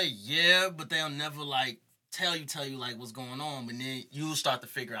they'll say, yeah, but they'll never, like, tell you, like, what's going on. But then you'll start to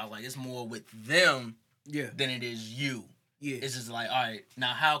figure out, like, it's more with them than it is you. Yeah. It's just like, all right,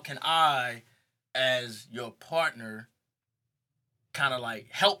 now how can I, as your partner, kind of, like,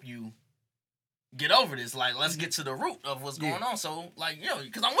 help you get over this? Like, let's get to the root of what's going on. So, like,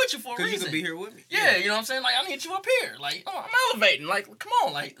 because I'm with you for a reason. Because you can be here with me. Yeah, you know what I'm saying? Like, I need you up here. Like, I'm elevating. Like, come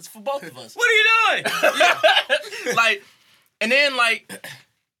on. Like, it's for both of us. What are you doing? Like, and then, like,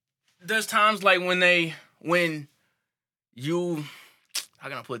 there's times, like, when you, how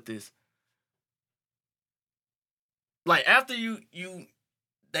can I put this? Like, after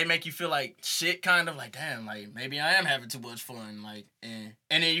they make you feel like shit, kind of like, damn, like, maybe I am having too much fun, like, and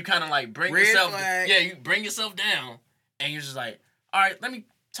then you kind of, like, bring Red yourself, flag. you bring yourself down, and you're just like, all right, let me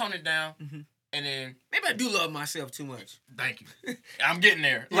tone it down, and then, Maybe I do love myself too much. thank you, I'm getting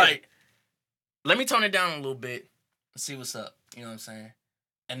there, like, let me tone it down a little bit, and see what's up, you know what I'm saying,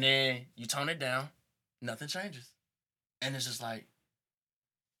 and then you tone it down, nothing changes, and it's just like,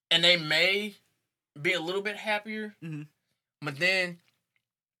 and they may be a little bit happier, but then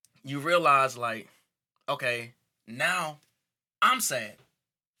you realize, like, okay, now I'm sad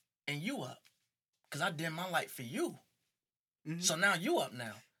and you up because I did my light for you. So now you up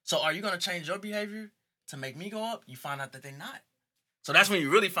now. So are you going to change your behavior to make me go up? You find out that they're not. So that's when you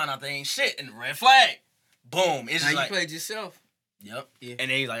really find out they ain't shit, and red flag. Boom. It's Now just you like, played yourself. yep. Yeah.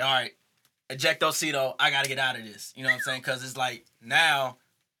 And then he's like, all right, ejectocito, I got to get out of this. You know what I'm saying? Because it's like, now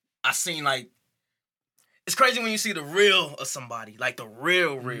I seen, like, it's crazy when you see the real of somebody, like the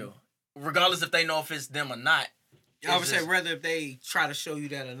real, regardless if they know if it's them or not. I would say whether if they try to show you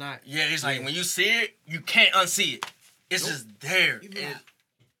that or not. Yeah, it's like when you see it, you can't unsee it. It's just there. Yeah.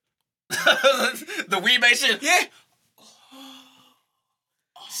 The weed base shit. Yeah.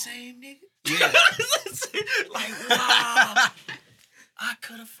 Same nigga. Yeah. Like, wow. I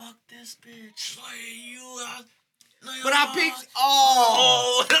could have fucked this bitch. Like, But I picked.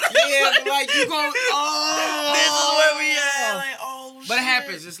 Oh. Yeah, like you go. Oh. This is where we at. Like, oh, But it shit.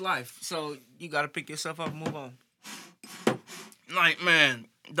 happens. It's life. So you got to pick yourself up and move on. Like, man,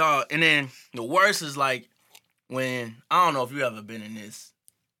 dog. And then the worst is like when, I don't know if you ever been in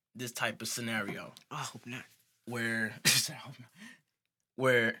this type of scenario I hope not. where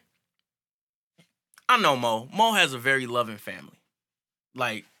I know Mo. Mo has a very loving family.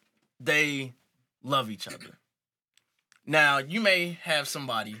 Like, they love each other. Now, you may have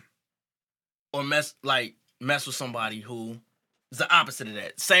somebody or mess with somebody who is the opposite of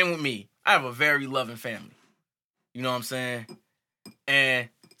that. Same with me. I have a very loving family. You know what I'm saying? And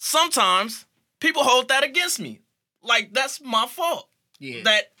sometimes people hold that against me. Like, that's my fault. Yeah.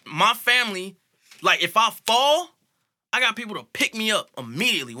 That my family, like, if I fall, I got people to pick me up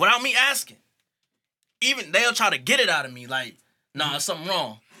immediately without me asking. Even they'll try to get it out of me. Like, nah, there's something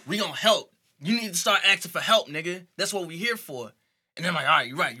wrong. We gonna help. You need to start asking for help, nigga. That's what we here for. And then I'm like, all right,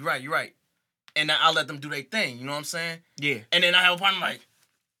 you're right. And then I let them do their thing, you know what I'm saying? Yeah. And then I have a partner like,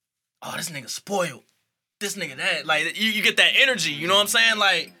 oh, this nigga spoiled. This nigga that. Like, you get that energy, you know what I'm saying?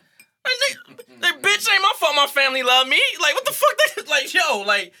 Like they bitch, ain't my fault my family love me. Like, what the fuck? Like, yo,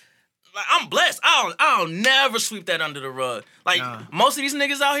 like I'm blessed. I'll never sweep that under the rug. Like, most of these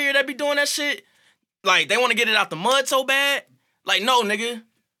niggas out here that be doing that shit, like, they want to get it out the mud so bad. Like, no, nigga.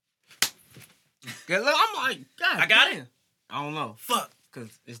 Yeah, look, I'm like, God, I got damn. it. I don't know. Fuck. Because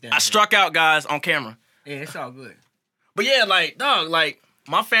it's down I here. struck out, guys, on camera. Yeah, it's all good. But yeah, like, dog, like,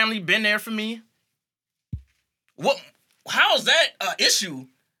 my family been there for me. How's that an issue?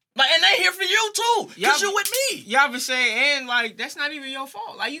 Like, and they here for you too, because you with me. Y'all been saying, and like, that's not even your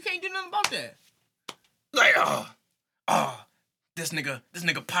fault. Like, you can't do nothing about that. Like, this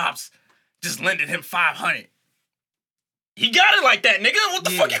nigga Pops just lended him $500. He got it like that, nigga. What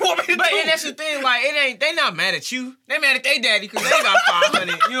the fuck you want me to do? But and that's the thing, like, they not mad at you. They mad at their daddy because they got 500.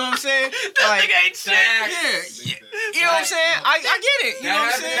 You know what I'm saying? That nigga ain't shit. Yeah. You know what I'm saying? I get it. You know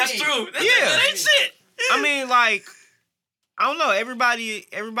what I'm saying? That's true. That ain't shit. I mean, like, I don't know. Everybody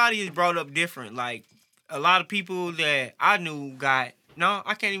is brought up different. Like, a lot of people that I knew no,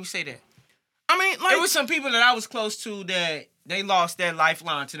 I can't even say that. I mean, like, There was some people that I was close to that they lost their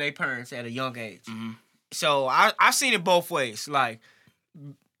lifeline to their parents at a young age. Mm-hmm. So I've seen it both ways, like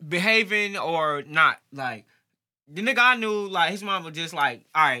behaving or not. Like the nigga I knew, like his mom was just like,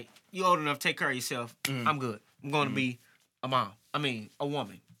 all right, you old enough, take care of yourself. I'm good. I'm going to be a mom. I mean, a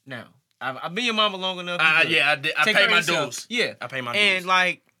woman now. I've been your mama long enough. Yeah, I did. I Take paid care my of yourself. dues. Yeah. I paid my And dues.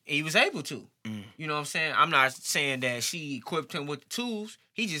 like he was able to. Mm. You know what I'm saying? I'm not saying that she equipped him with the tools.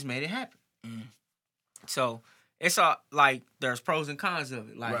 He just made it happen. Mm. So it's all like there's pros and cons of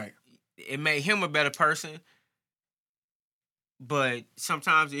it. Like Right. it made him a better person. But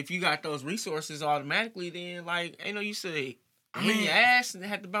sometimes if you got those resources automatically, then like ain't no use to hit your ass and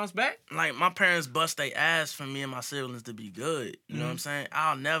have to bounce back. Like my parents bust their ass for me and my siblings to be good. You know what I'm saying?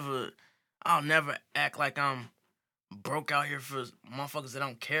 I'll never act like I'm broke out here for motherfuckers that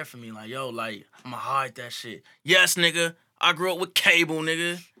don't care for me. Like, yo, like, I'ma hide that shit. Yes, nigga. I grew up with cable,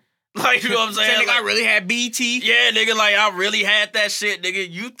 nigga. Like, you know what I'm saying? Nigga, Like, I really had BT. yeah, nigga, like, I really had that shit, nigga.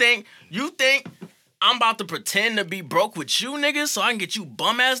 You think I'm about to pretend to be broke with you, nigga, so I can get you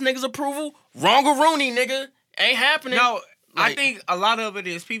bum-ass niggas approval? Wrong-a-rooney, nigga. Ain't happening. No, I Like, think a lot of it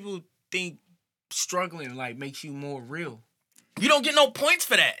is people think struggling like makes you more real. you don't get no points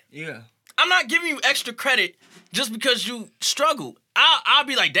for that. Yeah. I'm not giving you extra credit just because you struggled. I'll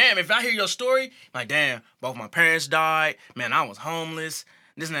be like, damn, if I hear your story, like, damn, both my parents died, man, I was homeless,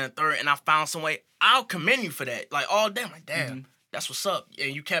 this and that and the third, and I found some way. I'll commend you for that. Like, all day, I'm like, damn, that's what's up.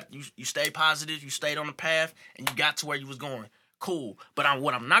 And you stayed positive, you stayed on the path, and you got to where you was going. Cool. But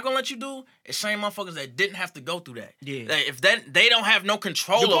what I'm not gonna let you do is shame motherfuckers that didn't have to go through that. Yeah. Like, if they don't have no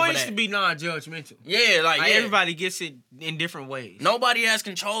control The over point is that. to be non-judgmental. Yeah, like, Like, yeah. everybody gets it in different ways. Nobody has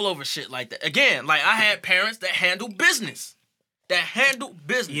control over shit like that. Again, like I had parents that handle business.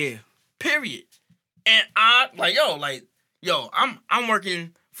 Yeah. Period. And I'm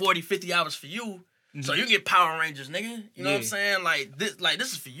working 40, 50 hours for you. So you get Power Rangers, nigga. You know what I'm saying? Like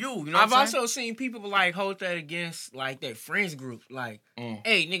this is for you. You know what I've I'm saying? also seen people like hold that against like their friends group. Like,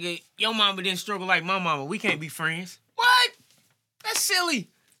 hey, nigga, your mama didn't struggle like my mama. We can't be friends. What? That's silly.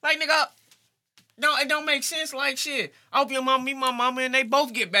 Like, nigga, no, it don't make sense. Like, shit. I hope your mama meet my mama and they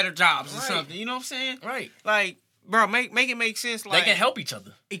both get better jobs or Right. something. You know what I'm saying? Right. Like, bro, make it make sense. Like, They can help each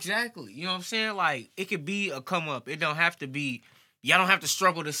other. Exactly. You know what I'm saying? Like, it could be a come up. It don't have to be. Y'all don't have to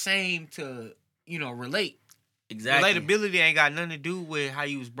struggle the same to, relate. Exactly. Relatability ain't got nothing to do with how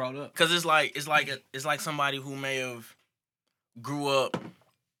you was brought up. Cause it's like somebody who may have grew up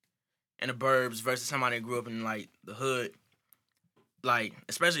in the burbs versus somebody that grew up in like the hood. Like,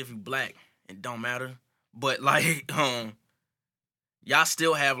 especially if you black, it don't matter. But like, y'all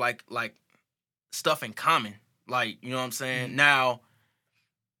still have like stuff in common. Like, you know what I'm saying? Now,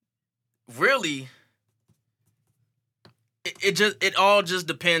 really, it all just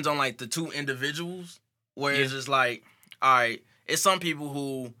depends on like the two individuals. Where it's just like, all right, it's some people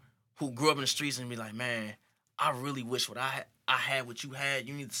who grew up in the streets and be like, man, I really wish what I had what you had.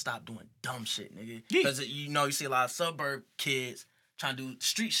 You need to stop doing dumb shit, nigga. Because you see a lot of suburb kids trying to do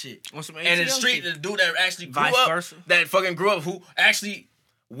street shit. On some And in the ATL street, shit. the dude that actually grew Vice up, versa. that fucking grew up, who actually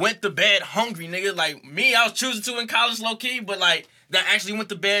went to bed hungry, nigga. Like me, I was choosing to in college, low key, but like that actually went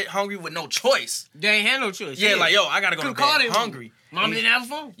to bed hungry with no choice. They ain't had no choice. Yeah, like yo, I gotta go to Could've called bed it hungry. Mom And didn't have a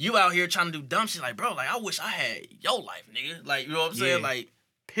phone. You out here trying to do dumb shit, like bro, like I wish I had your life, nigga. Like you know what I'm saying, Yeah. like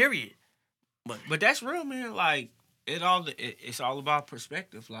period. But that's real, man. Like it's all about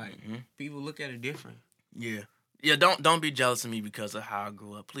perspective. Like people look at it different. Yeah. Don't be jealous of me because of how I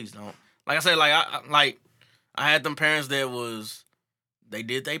grew up. Please don't. Like I said, I had them parents that they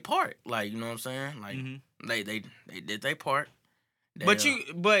did their part. Like you know what I'm saying. Like they did their part. But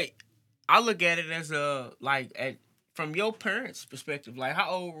I look at it as from your parents' perspective. Like how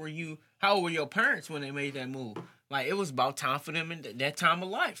old were your parents when they made that move? Like it was about time for them in that time of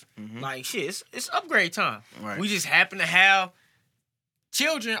life. Like shit, it's upgrade time. Right. We just happen to have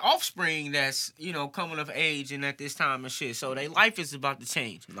children, offspring that's coming of age and at this time and shit. So their life is about to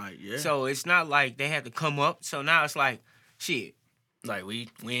change. Like yeah. So it's not like they had to come up. So now it's like shit. Like we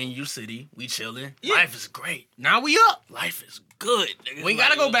in U City, we chilling. Yeah. Life is great. Now we up. Life is good. Nigga. We ain't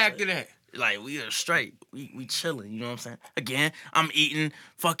gotta go back to that. Like we are straight. We chilling. You know what I'm saying? Again, I'm eating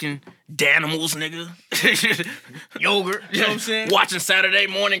fucking Danimals, nigga. Yogurt. You know what I'm saying? Watching Saturday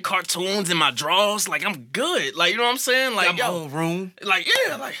morning cartoons in my drawers. Like I'm good. Like you know what I'm saying? Like Got my own room. Like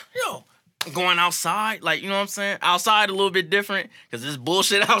yeah. Like yo. Going outside, like you know what I'm saying? Outside a little bit different because there's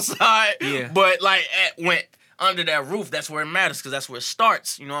bullshit outside. Yeah. But like when under that roof, that's where it matters because that's where it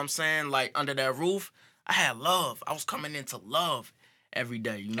starts. You know what I'm saying? Like under that roof, I had love. I was coming into love every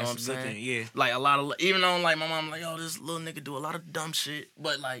day. You know That's what a I'm good saying? thing, yeah. Like a lot of, even though like my mom like, yo, this little nigga do a lot of dumb shit,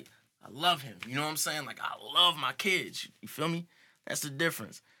 but like I love him. You know what I'm saying? Like I love my kids. You feel me? That's the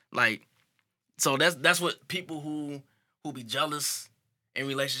difference. Like, so that's what people who be jealous in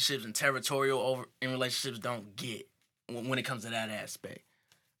relationships and territorial over in relationships don't get when it comes to that aspect.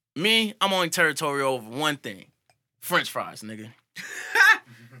 Me, I'm only territorial over one thing. French fries, nigga.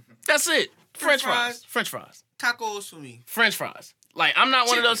 That's it. French fries. fries. French fries. Tacos for me. French fries. Like, I'm not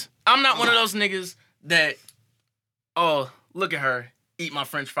one of those. I'm not one of those niggas that, oh, look at her. Eat my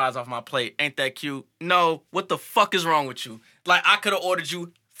French fries off my plate. Ain't that cute? No. What the fuck is wrong with you? Like, I could have ordered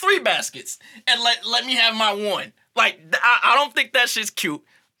you 3 baskets and let me have my one. Like, I don't think that shit's cute.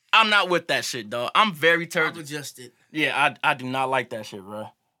 I'm not with that shit, dog. I'm very I'm adjusted. Yeah, I do not like that shit, bro.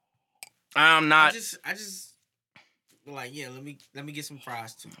 I'm not. I just like, yeah, let me get some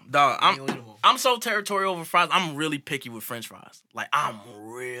fries too. Dog, I ain't gonna eat them all. I'm so territorial over fries. I'm really picky with French fries. Like, I'm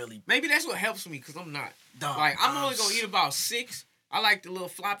really. Maybe that's what helps me because I'm not. Dog, Like, I'm only gonna eat about 6. I like the little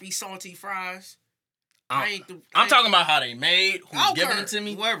floppy, salty fries. I'm talking about how they made, who's giving it to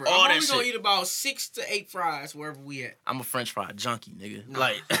me, wherever. all I'm that only gonna shit. eat about 6 to 8 fries wherever we at. I'm a French fry junkie, nigga.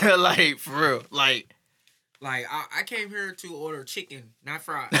 Nah. Like for real. Like, I came here to order chicken, not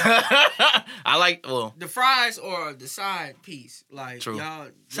fries. I like, well, The fries or the side piece. Like, True. y'all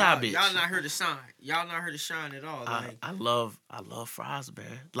Side bitch. not here to shine. Y'all not here to shine at all. Like, I love fries, man.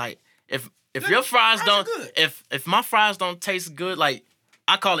 Like, if Look, your fries fries don't, are good. if my fries don't taste good, like,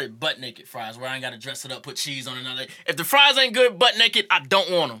 I call it butt naked fries, where I ain't gotta dress it up, put cheese on it. If the fries ain't good, butt naked, I don't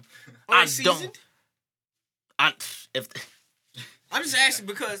want them. are I they don't. seasoned? I'm just asking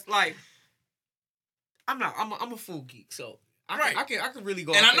because, like, I'm a food geek, so I can really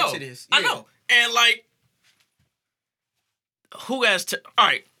go and I know, into this. I Yeah. know, and like, who has to? All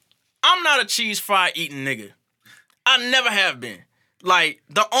right, I'm not a cheese fry eating nigga. I never have been. Like,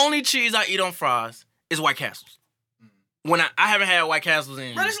 the only cheese I eat on fries is White Castles. When I haven't had White Castles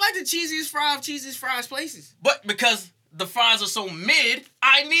in. Bro, it's like the cheesiest fry of cheesiest fries places. But because the fries are so mid,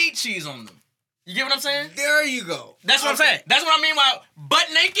 I need cheese on them. You get what I'm saying? There you go. That's what I'm saying. That's what I mean by butt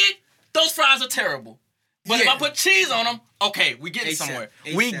naked. Those fries are terrible. But if Yeah. I put cheese on them, okay, we getting ASAP. somewhere.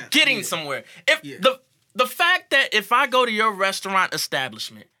 ASAP. We getting Yeah. somewhere. If Yeah. the fact that if I go to your restaurant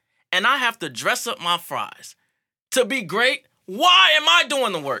establishment and I have to dress up my fries to be great, why am I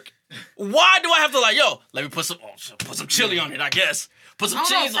doing the work? Why do I have to let me put some chili on it, I guess. Put some I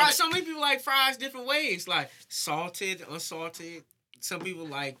don't know, cheese on fries, it. so many people like fries different ways, like salted, unsalted. Some people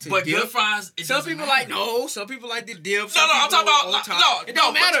like to But dip. good fries, it Some doesn't people matter. like no. Some people like the dip. No, Some I'm people talking on about top. It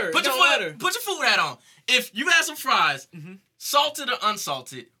don't matter. Put It your don't matter. put your food hat on. If you had some fries, salted or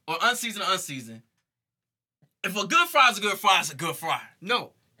unsalted, or unseasoned or unseasoned, if a good fry is a good fry, it's a good fry.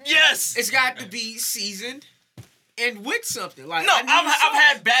 No, Yes. it's got to be seasoned and with something. Like No, I need I've sauce.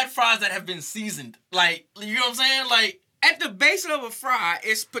 had bad fries that have been seasoned. Like, you know what I'm saying? Like, At the base of a fry,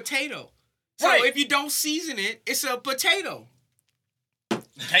 it's potato. So Right. if you don't season it, it's a potato.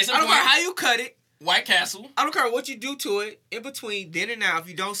 case in I don't point, care how you cut it. White Castle. I don't care what you do to it. In between then and now, if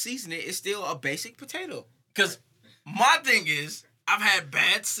you don't season it, it's still a basic potato. Because my thing is, I've had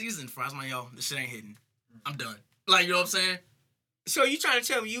bad seasoned fries. I'm like, yo, this shit ain't hitting. I'm done. Like, you know what I'm saying? So you trying to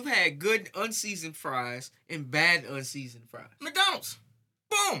tell me you've had good unseasoned fries and bad unseasoned fries? McDonald's.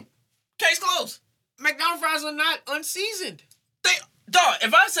 Boom. Case closed. McDonald's fries are not unseasoned. Dog,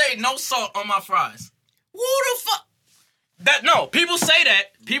 if I say no salt on my fries, Who the fuck? people say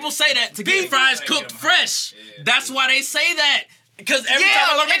that to get fries cooked fresh. Yeah. That's why they say that. Because every Yeah, time I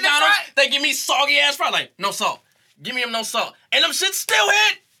go to and the McDonald's, fry- they give me soggy ass fries. Like, no salt. Give me them no salt. And them shit still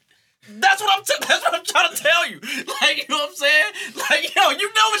hit. That's what I'm trying to tell you. Like, you know what I'm saying? Like, yo, you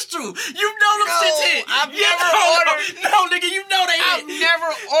know it's true. You know them No, shits hit. I've You never know- ordered- No, nigga, you know they I've hit. never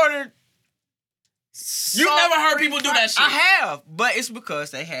ordered. You never heard salt-free people do fries. that shit. I have, but it's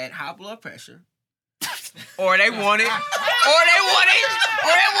because they had high blood pressure. Or they wanted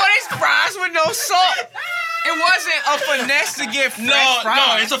fries with no salt. It wasn't a finesse to get fresh fries.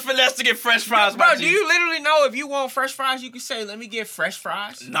 No, it's a finesse to get fresh fries, Bro, my do G. you literally know if you want fresh fries, you can say, let me get fresh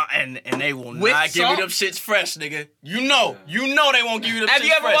fries? No, and they will With not give you salt? them shits fresh, nigga. You know they won't give you them Have shits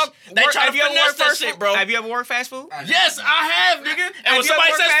you ever fresh. They try to have you ever finesse worked that fast shit, food? bro. Have you ever worked fast food? Yes, I have, nigga. And Have when you somebody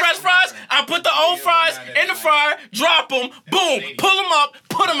ever says worked fresh fries, I put the old fries in the fryer, drop them, boom, pull them up,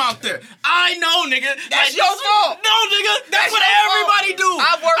 put them out there. I know, nigga. That's your fault. No, nigga. That's what your fault. everybody do.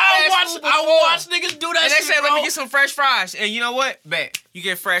 I've worked fast food I before. watch niggas do that And they shit, say, bro. let me get some fresh fries. And you know what? Bet. You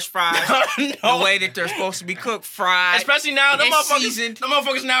get fresh fries No. the way that they're supposed to be cooked, fried. Especially now, them and seasoned.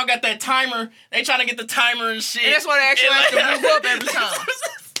 motherfuckers now got that timer. They trying to get the timer and shit. And that's why they actually And have to move up every time.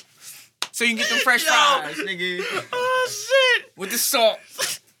 So you can get them fresh Yo. fries, nigga. Oh, shit. With the salt.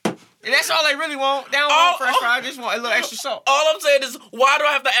 And that's all they really want. They don't Oh, want fresh oh. fries. They just want a little extra salt. All I'm saying is, why do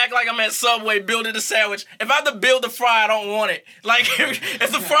I have to act like I'm at Subway building a sandwich? If I have to build the fry, I don't want it. Like,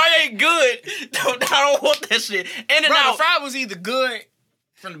 if the fry ain't good, I don't want that shit. In and Bro, out. the fry was either good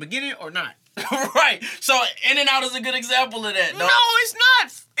from the beginning or not. Right. So, In and Out is a good example of that, No, dog. it's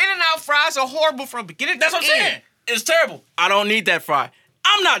not. In-N-Out fries are horrible from beginning That's to what I'm end. saying. It's terrible. I don't need that fry.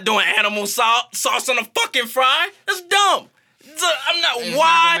 I'm I'm not doing animal sauce on a fucking fry. That's dumb. So I'm not. It's why?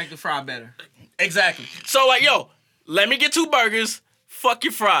 not gonna make the fry better. Exactly. So like, yo, let me get 2 burgers. Fuck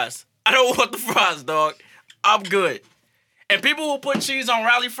your fries. I don't want the fries, dog. I'm good. And people who put cheese on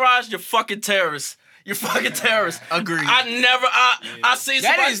rally fries, you're fucking terrorists. You're fucking terrorists. Agreed. I see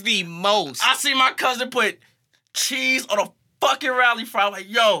That somebody, is the most. I see my cousin put cheese on a fucking rally fry. Like,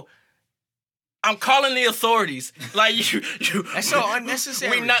 yo, I'm calling the authorities. Like, you. That's so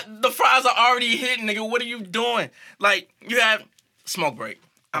unnecessary. The fries are already hidden, nigga. What are you doing? Like, you have smoke break.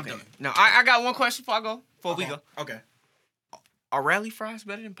 I'm done. Now, I got one question before we go. Okay. Are rally fries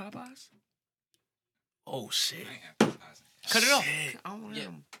better than Popeyes? Oh shit. I ain't have Popeyes. Cut it off. Shit. I don't want Yeah.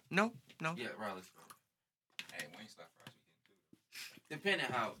 them. No. Yeah, Riley's. Hey, Wingstop fries, we can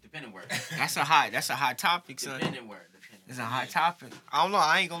do Depending where. That's a hot topic, son. Depending where. It's a hot topic. I don't know.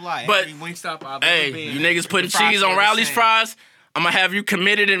 I ain't gonna lie. But- Every Wingstop I've Hey, ever been, you niggas putting the fries cheese on stay the Rally's same. fries, I'm gonna have you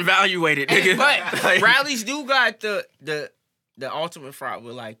committed and evaluated, nigga. But Like, Rally's do got the ultimate fry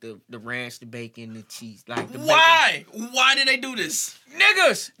with like the ranch, the bacon, the cheese. Like the why? Why did they do this? bacon.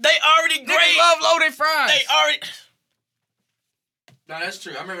 Niggas? They already Niggas great. love loaded fries. They already. No, that's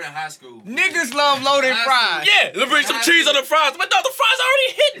true. I remember in high school. Niggas love loaded fries. Yeah, let's bring some cheese on the fries. But no, the fries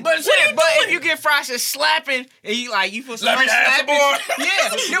already hidden. But What are you if doing? you get fries that's slapping and you put some Let me more have some slapping, more. yeah,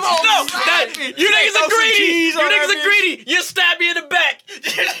 them No, hoes that, slapping. you niggas Throw are some greedy. cheese You on niggas that are bitch. greedy. You stab me in the back. You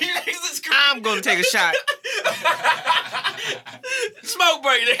niggas is greedy. I'm gonna take a shot Smoke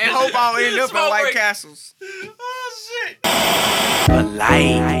break, nigga. and hope I'll end up Smoke at White break. Castles. Oh shit.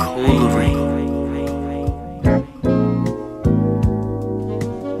 Polite coolery.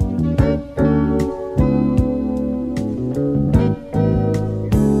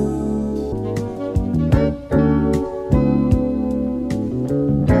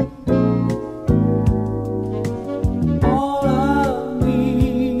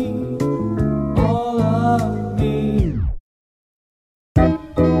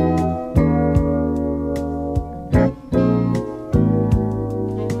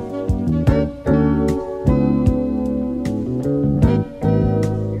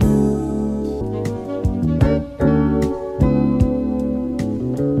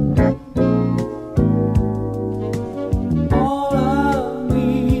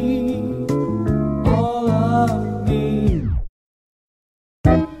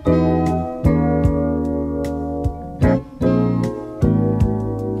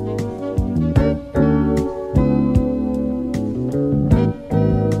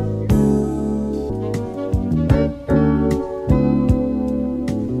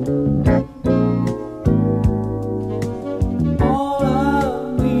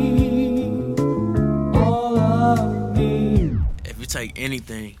 Take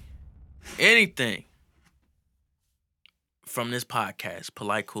anything from this podcast,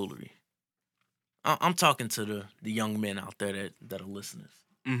 Polite Coolery. I'm talking to the young men out there that are listeners.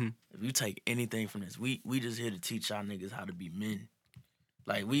 Mm-hmm. If you take anything from this, we just here to teach y'all niggas how to be men.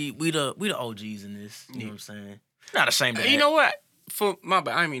 Like we the OGs in this. You know what I'm saying? Not ashamed of that. You know what? For my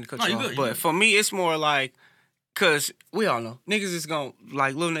bad, I didn't mean to cut No, you you off. good, you But good. for me, it's more like, cause we all know niggas is gonna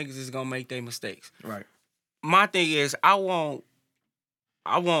little niggas is gonna make their mistakes. Right. My thing is, I want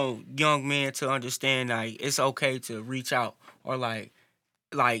young men to understand like it's okay to reach out or like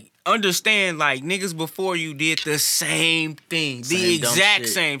understand like niggas before you did the same thing, the Same dumb exact shit.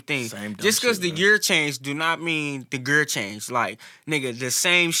 same thing. Same dumb Just because shit, the bro. year changed do not mean the gear changed. Like nigga, the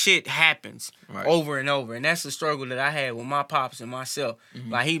same shit happens Right. over and over, and that's the struggle that I had with my pops and myself.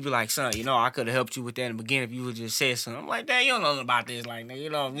 Mm-hmm. Like he'd be like, "Son, you know, I could have helped you with that in the beginning if you would just said something." I'm like, "Dad, you don't know nothing about this. Like, nigga, you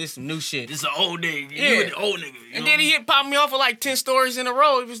know, this some new shit." This is an old nigga. Yeah. You the old nigga. You And know then he hit pop me off with like 10 stories in a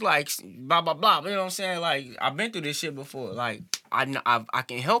row. It was like blah blah blah. You know what I'm saying? Like I've been through this shit before. Like I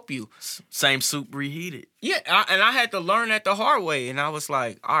can help you. Same soup reheated. Yeah, and I had to learn that the hard way. And I was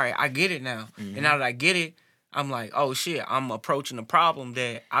like, all right, I get it now. Mm-hmm. And now that I get it, I'm like, oh shit, I'm approaching a problem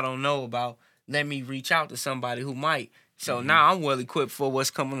that I don't know about. Let me reach out to somebody who might. So Mm-hmm. now I'm well equipped for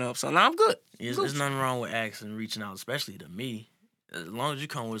what's coming up. So now I'm good. There's nothing wrong with asking and reaching out, especially to me. As long as you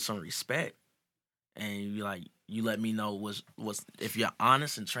come with some respect and you let me know what's if you're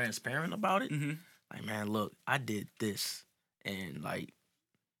honest and transparent about it. Mm-hmm. Like, man, look, I did this, and like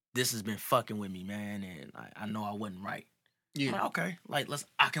this has been fucking with me, man, and I know I wasn't right. I'm Yeah. like, okay, like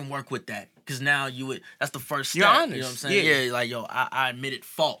I can work with that because now that's the first step. You're You know honest. what I'm saying? Yeah. Yeah, like yo, I admitted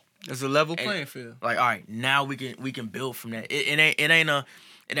fault. It's a level And- playing field. Like, all right, now we can build from that.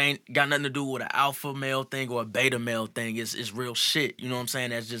 It ain't got nothing to do with an alpha male thing or a beta male thing. It's real shit. You know what I'm saying?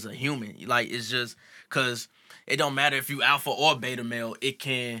 That's just a human. Like it's just cause it don't matter if you alpha or beta male.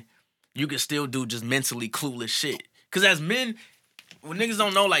 You can still do just mentally clueless shit. Cause as men, what niggas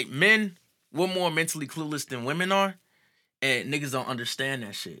don't know, like men, we're more mentally clueless than women are, and niggas don't understand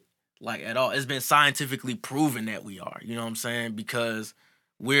that shit like at all. It's been scientifically proven that we are. You know what I'm saying? Because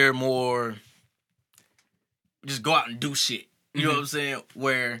we're more just go out and do shit. You know what I'm saying?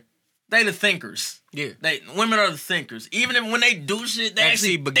 Where they the thinkers. Yeah. Women are the thinkers. Even if when they do shit, they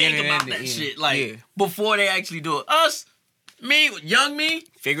actually think about that shit. Like before they actually do it. Us, me, young me,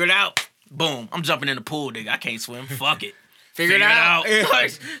 figure it out. Boom. I'm jumping in the pool, nigga. I can't swim. Fuck it. Figure it out.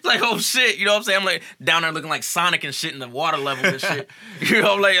 like, oh shit. You know what I'm saying? I'm like down there looking like Sonic and shit in the water level and shit. You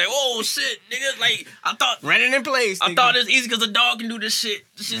know, I'm like, oh shit, nigga. Like, I thought running in place. I thought it was easy because a dog can do this shit.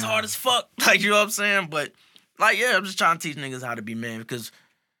 This shit's hard as fuck. Like, you know what I'm saying? But like, yeah, I'm just trying to teach niggas how to be men because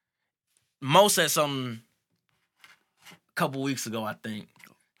Mo said something a couple weeks ago, I think,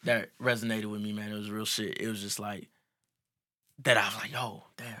 that resonated with me, man. It was real shit. It was just like that. I was like, yo,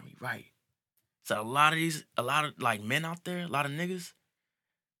 damn, he right. So a lot of like men out there, a lot of niggas,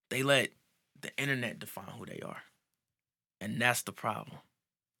 they let the internet define who they are, and that's the problem.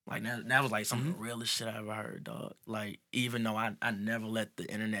 Like that was like some of the realest shit I ever heard, dog. Like even though I never let the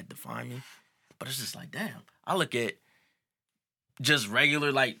internet define me, but it's just like, damn. I look at just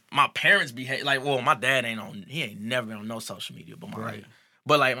regular, like, my parents behave, like, well, my dad he ain't never been on no social media, but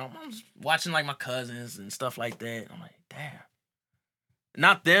my mom's watching, like, my cousins and stuff like that. I'm like, damn.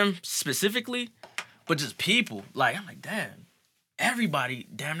 Not them specifically, but just people. Like, I'm like, damn. Everybody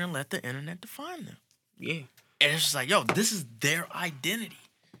damn near let the internet define them. Yeah. And it's just like, yo, this is their identity.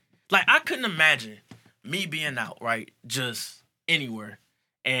 Like, I couldn't imagine me being out, right, just anywhere,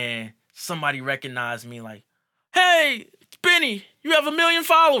 and somebody recognized me like, hey, it's Benny, you have 1 million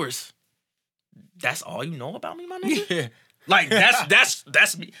followers. That's all you know about me, my nigga? Yeah. Like,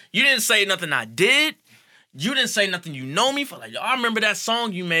 that's me. You didn't say nothing I did. You didn't say nothing you know me for. Like, I remember that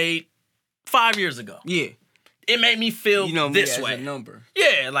song you made 5 years ago. Yeah. It made me feel this way. A number.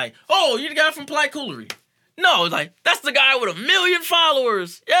 Yeah, like, oh, you the guy from Polite Coolery. No, like, that's the guy with 1 million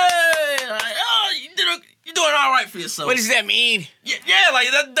followers. Yay! Like, oh, you're doing all right for yourself. What does that mean? Yeah,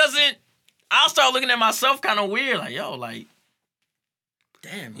 like, that doesn't... I'll start looking at myself kind of weird. Like, yo, like,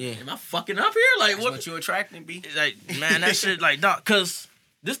 damn, am I fucking up here? Like, That's what you attracting, B? Like, man, that shit, like, dog, because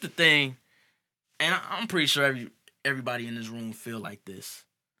this the thing, and I'm pretty sure everybody in this room feel like this.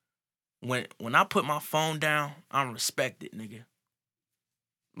 When I put my phone down, I'm respected, nigga.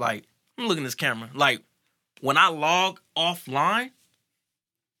 Like, I'm looking at this camera. Like, when I log offline,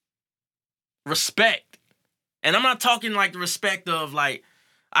 respect. And I'm not talking like the respect of, like,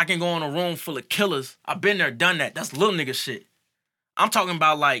 I can go in a room full of killers. I've been there, done that. That's little nigga shit. I'm talking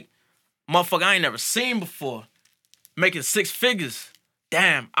about, like, motherfucker I ain't never seen before. Making 6 figures.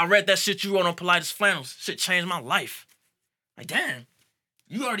 Damn, I read that shit you wrote on Politest Flannels. Shit changed my life. Like, damn,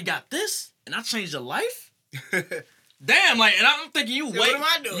 you already got this? And I changed your life? Damn, like, and I'm thinking you what am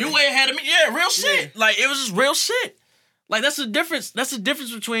I doing? You way ahead of me. Yeah, real shit. Yeah. Like, it was just real shit. Like, that's the difference. That's the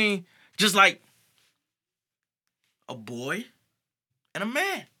difference between just, like, a boy and a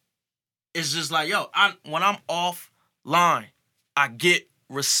man. It's just like, yo, when I'm offline, I get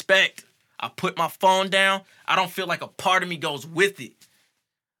respect. I put my phone down. I don't feel like a part of me goes with it.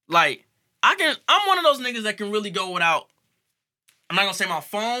 Like, I'm one of those niggas that can really go without, I'm not gonna say my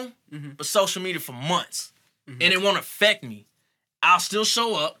phone, but social media for months. And it won't affect me. I'll still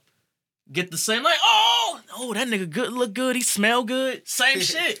show up, get the same, like, oh, that nigga good, look good, he smell good. Same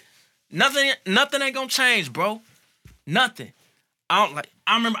shit. Nothing ain't gonna change, bro. Nothing. I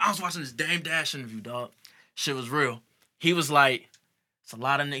remember I was watching this Dame Dash interview, dog. Shit was real. He was like, it's a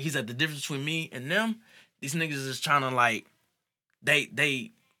lot of niggas. He said the difference between me and them, these niggas is trying to, like,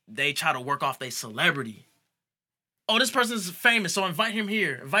 they try to work off their celebrity. Oh, this person's famous, so invite him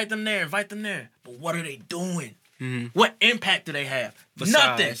here, invite them there. But what are they doing? What impact do they have?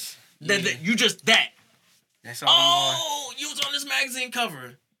 Besides, Nothing. You just that. That's all. Oh, you was on this magazine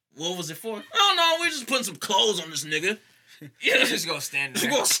cover. What was it for? I don't know. We just putting some clothes on this nigga. Yeah, just gonna stand there. You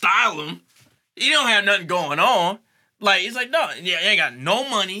gonna style him. He don't have nothing going on. Like, it's like, no, yeah, he ain't got no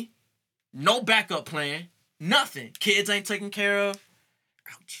money, no backup plan, nothing. Kids ain't taken care of.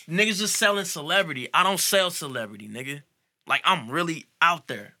 Ouch. Niggas just selling celebrity. I don't sell celebrity, nigga. Like, I'm really out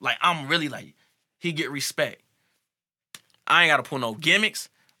there. Like, I'm really like, he get respect. I ain't gotta pull no gimmicks.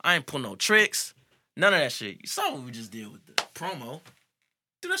 I ain't pull no tricks. None of that shit. You saw what we just did with the promo.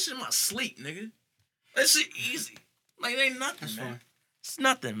 Do that shit in my sleep, nigga. That shit easy. Like, it ain't nothing, That's man. fine. It's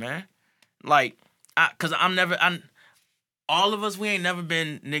nothing, man. Like, all of us, we ain't never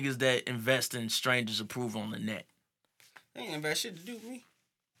been niggas that invest in strangers' approval on the net. They ain't got shit to do with me.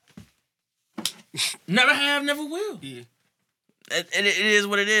 Never have, never will. Yeah. And it is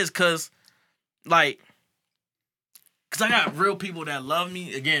what it is, because, like, Because I got real people that love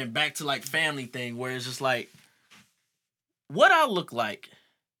me. Again, back to like family thing where it's just like, what I look like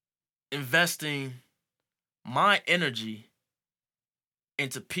investing my energy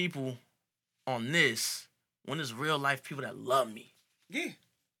into people on this when it's real life people that love me. Yeah.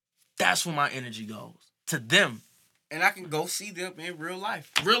 That's where my energy goes. To them. And I can go see them in real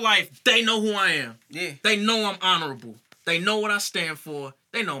life. Real life, they know who I am. Yeah. They know I'm honorable. They know what I stand for.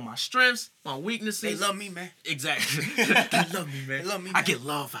 They know my strengths, my weaknesses. They love me, man. Exactly. They love me, man. They love me, I man. get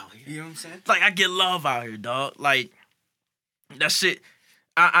love out here. You know what I'm saying? Like, I get love out here, dog. Like, that shit,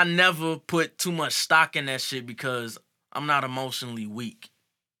 I never put too much stock in that shit because I'm not emotionally weak.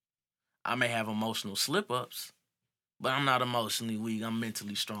 I may have emotional slip-ups, but I'm not emotionally weak. I'm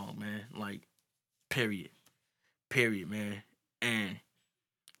mentally strong, man. Like, period. Period, man. And,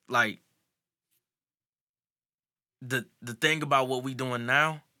 like, the thing about what we doing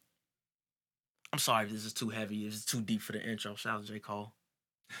now, I'm sorry if this is too heavy. This is too deep for the intro. Shout out to J. Cole.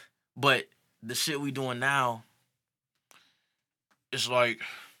 But the shit we doing now, it's like,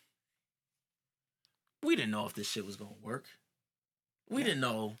 we didn't know if this shit was gonna work. We didn't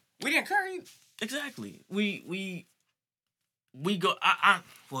know. We didn't encourage you. Exactly. We go.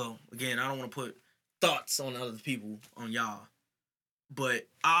 Well, again, I don't want to put thoughts on other people on y'all, but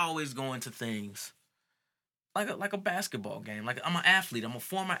I always go into things like a basketball game. Like, I'm an athlete. I'm a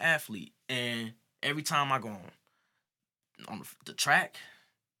former athlete, and every time I go on the track,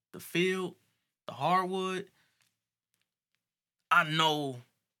 the field, the hardwood, I know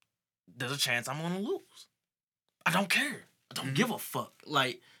there's a chance I'm gonna lose. I don't care. I don't give a fuck.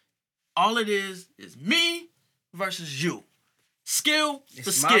 Like, all it is me versus you. Skill for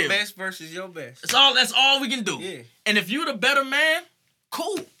It's skill. my best versus your best. That's all we can do. Yeah. And if you're the better man,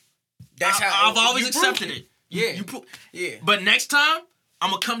 cool. That's how I've always you proved accepted it. Yeah. Yeah. But next time, I'm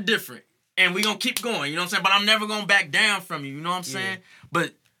gonna come different. And we gonna keep going, you know what I'm saying? But I'm never gonna back down from you know what I'm saying?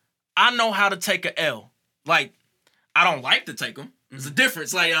 But I know how to take a L. Like, I don't like to take them. There's a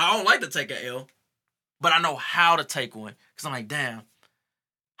difference. Like, I don't like to take a L. But I know how to take one. Because I'm like, damn,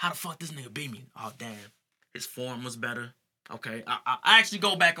 how the fuck this nigga beat me? Oh, damn. His form was better. Okay. I actually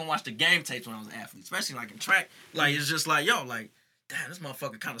go back and watch the game tapes when I was an athlete, especially like in track. Like, it's just like, yo, like, damn, this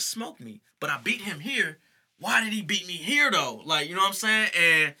motherfucker kind of smoked me. But I beat him here. Why did he beat me here, though? Like, you know what I'm saying?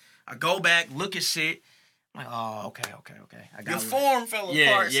 And I go back, look at shit. I'm like, oh, okay. I got Your form fell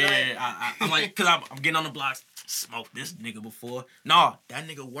apart, Yeah. son. I'm like, because I'm getting on the blocks. Smoked this nigga before. Nah, that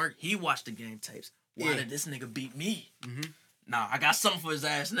nigga worked. He watched the game tapes. Why did this nigga beat me? Nah, I got something for his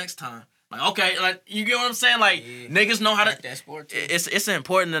ass next time. Like, okay, like, you get what I'm saying? Like, niggas know how to. That sport too. It's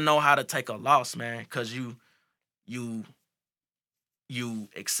important to know how to take a loss, man, because you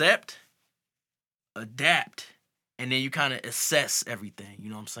accept, adapt, and then you kind of assess everything. You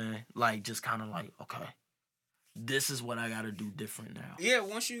know what I'm saying? Like, just kind of like, okay, this is what I got to do different now. Yeah,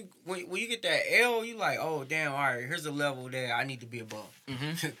 once you when you get that L, you like, oh damn, all right, here's a level that I need to be above.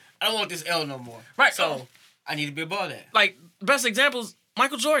 I don't want this L no more. Right. So I need to be above that. Like, best examples,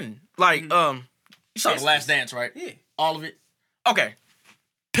 Michael Jordan. Like, you saw The Last Dance, right? Yeah. All of it. Okay.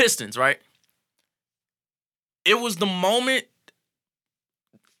 Pistons, right? It was the moment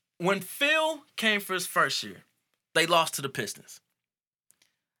when Phil came for his first year. They lost to the Pistons.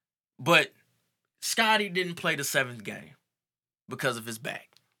 But Scottie didn't play the 7th game because of his back.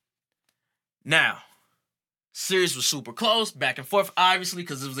 Now, series was super close, back and forth, obviously,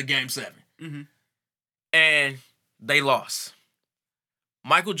 because it was a game 7. And they lost.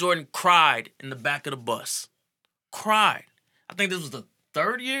 Michael Jordan cried in the back of the bus. Cried. I think this was the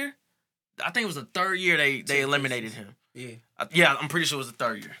 3rd year. I think it was the 3rd year they eliminated him. Yeah, I'm pretty sure it was the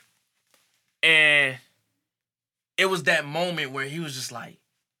 3rd year. And it was that moment where he was just like,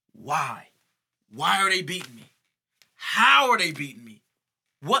 why? Why are they beating me? How are they beating me?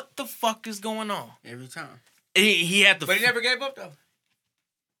 What the fuck is going on? Every time. He had to. But he never gave up though.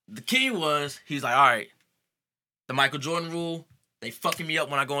 The key was, he's like, all right, the Michael Jordan rule, they fucking me up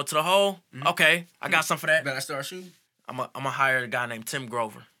when I go into the hole. Okay, I got something for that. Better start shooting. I'm gonna hire a guy named Tim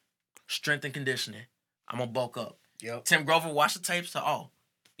Grover. Strength and conditioning. I'm gonna bulk up. Yep. Tim Grover watched the tapes. So, oh,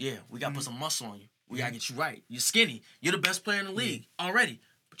 yeah, we gotta put some muscle on you. We gotta get you right. You're skinny. You're the best player in the league already.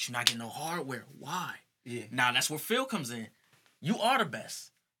 But you're not getting no hardware. Why? Yeah. Now, that's where Phil comes in. You are the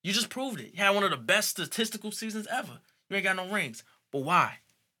best. You just proved it. You had one of the best statistical seasons ever. You ain't got no rings. But why?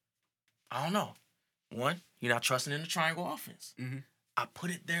 I don't know. One, you're not trusting in the triangle offense. I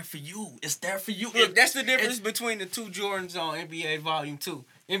put it there for you. It's there for you. Look, that's the difference between the two Jordans on NBA Volume 2.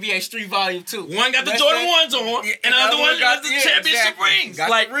 NBA Street Volume 2. One got the Jordan 1s on, and the other one got the championship rings. Got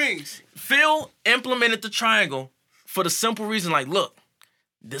like, the rings. Phil implemented the triangle for the simple reason, like, look,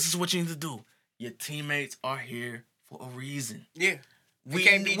 this is what you need to do. Your teammates are here for a reason. Yeah. We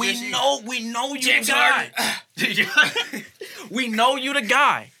can't be just you. know you the guy. We know you the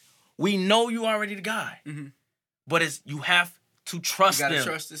guy. We know you already the guy. Mm-hmm. But you have to trust You gotta them.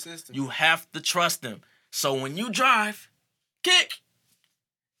 trust the system. You have to trust them. So when you drive, kick.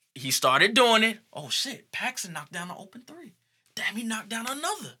 He started doing it. Oh shit, Paxson knocked down an open 3. Damn, he knocked down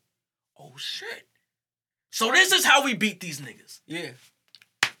another. Oh shit. So this is how we beat these niggas. Yeah.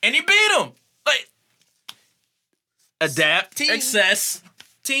 And he beat them. Like, adapt, access,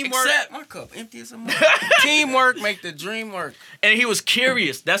 Teamwork. accept. My cup empty as a mug. Teamwork make the dream work. And he was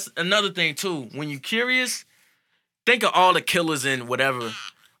curious. That's another thing too. When you curious, think of all the killers in whatever.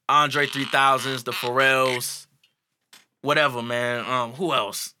 Andre 3000s, the Pharrells, whatever, man. Who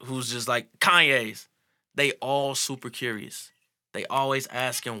else? Who's just like Kanye's. They all super curious. They always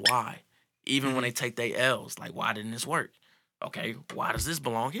asking why. Even when they take their L's. Like, why didn't this work? Okay, why does this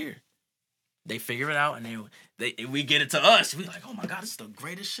belong here? They figure it out and we get it to us. We like, oh my God, this is the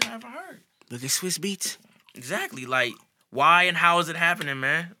greatest shit I ever heard. Look at Swiss Beats. Exactly. Like, why and how is it happening,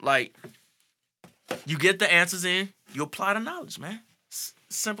 man? Like, you get the answers in, you apply the knowledge, man.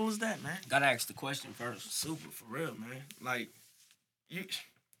 Simple as that, man. Gotta ask the question first. Super, for real, man. Like,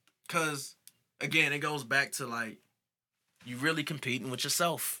 because, again, it goes back to, like, you really competing with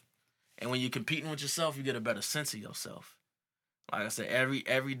yourself. And when you're competing with yourself, you get a better sense of yourself. Like I said,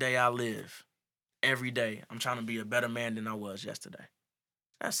 every day I live, every day, I'm trying to be a better man than I was yesterday.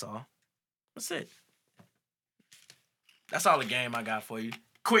 That's all. That's it. That's all the game I got for you.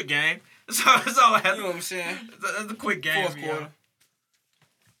 Quick game. That's all I have. You know what I'm saying? That's the quick game. Fourth quarter.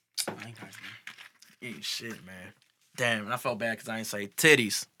 I ain't got you. Eat shit, man. Damn, and I felt bad because I ain't say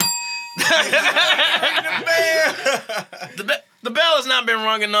titties. The bell has not been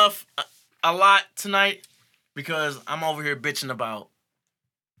rung enough a lot tonight because I'm over here bitching about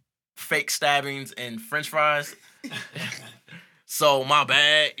fake stabbings and French fries. So my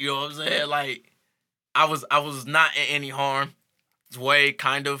bad, you know what I'm saying? Like, I was not in any harm. It's way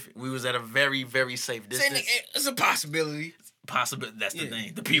kind of. We was at a very, very safe distance. It's a possibility. Possible. That's the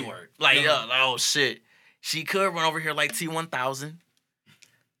thing. The P word. Like, oh shit. She could run over here like T-1000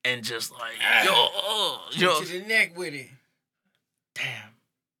 and just like, yo. To the neck with it. Damn.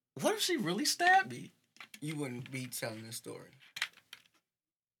 What if she really stabbed me? You wouldn't be telling the story.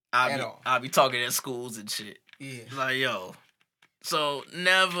 I'll be talking at schools and shit. Yeah. Like, yo. So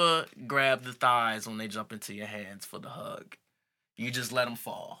never grab the thighs when they jump into your hands for the hug. You just let them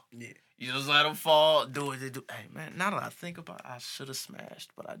fall. Yeah. You just let them fall. Do what they do. Hey, man, now that I think about it, I should have smashed,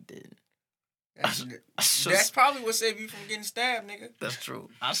 but I didn't. That's probably what saved you from getting stabbed, nigga. That's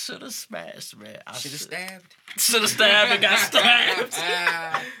true. I should have smashed, man. I should have stabbed. Should have stabbed and got stabbed.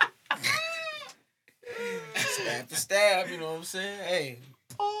 Stab to stab, you know what I'm saying? Hey.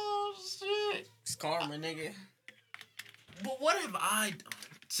 Oh, shit. It's karma, nigga. But what have I done?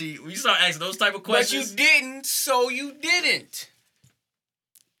 See, when you start asking those type of questions. But you didn't, so you didn't.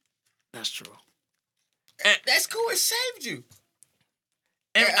 That's true. That's cool. It saved you.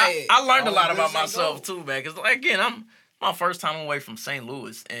 And Hey, I learned a lot all about this ain't myself gold. too, man. Because like, again, I'm my first time away from St.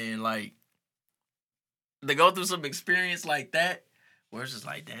 Louis, and like to go through some experience like that, where it's just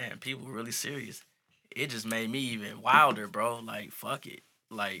like, damn, people really serious. It just made me even wilder, bro. Like, fuck it.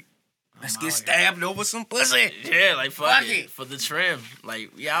 Like, Let's I'm get out stabbed over some pussy. here. Yeah, like fuck Fuck it. it. For the trim.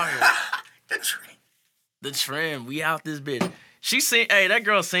 Like, we out here. The trim. We out this bitch. That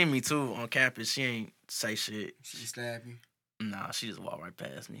girl seen me too on campus. She ain't say shit. She stabbed you. Nah, she just walked right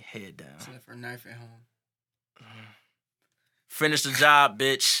past me, head down. She left her knife at home. Finish the job,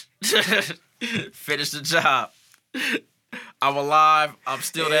 bitch. Finish the job. I'm alive. I'm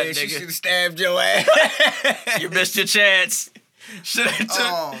still that nigga. She should have stabbed your ass. You missed your chance.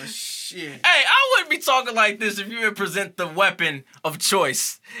 Oh, shit. Hey, I wouldn't be talking like this if you would present the weapon of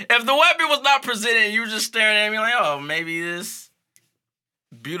choice. If the weapon was not presented and you were just staring at me like, oh, maybe this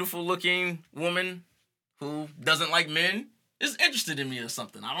beautiful looking woman who doesn't like men is interested in me or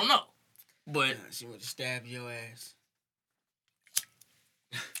something. I don't know. But She would have stabbed your ass.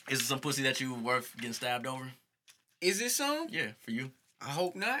 is it some pussy that you worth getting stabbed over? Is it some? Yeah, for you. I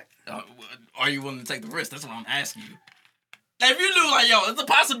hope not. Are you willing to take the risk? That's what I'm asking you. If you knew, like, yo, it's a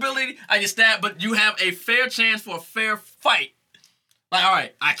possibility I get stabbed, but you have a fair chance for a fair fight. Like, all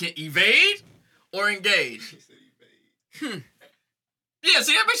right, I can evade or engage. Yeah,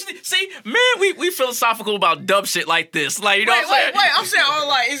 see, that makes you man, we philosophical about dumb shit like this. Like, you know what I'm saying? Wait. I'm saying,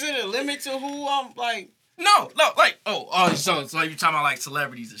 is it a limit to who I'm, like... No, like, so you talking about, like,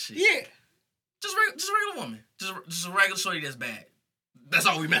 celebrities and shit. Yeah. Just a regular woman. Just a regular shorty that's bad. That's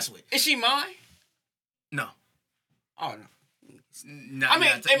all we mess with. Is she mine? No. Oh, no. No, I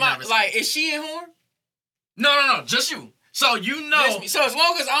mean, is she in horn? No, just you. So you know. Just me. So as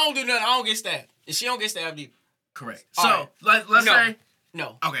long as I don't do nothing, I don't get stabbed. And she don't get stabbed either. Correct. All So right. let's No. say.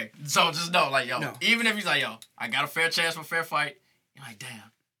 No. Okay, so just know, like, yo, No. even if he's like, yo, I got a fair chance for a fair fight, you're like,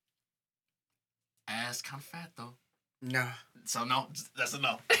 damn. Ass kind of fat, though. Nah. So, no, that's a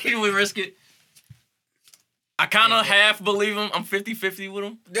no. We risk it. I kind of half believe him. I'm 50-50 with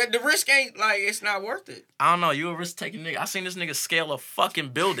him. The risk ain't, like, it's not worth it. I don't know. You a risk-taking nigga. I seen this nigga scale a fucking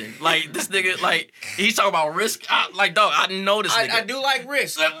building. Like, this nigga, like, he's talking about risk. Like, dog, I know this nigga. I do like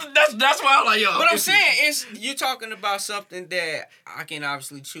risk. That's why I'm like, yo. But I'm saying, it's you talking about something that I can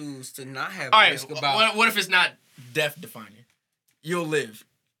obviously choose to not have All right, risk about. what if it's not death-defining? You'll live.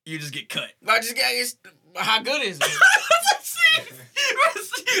 You just get cut. I just got how good is it?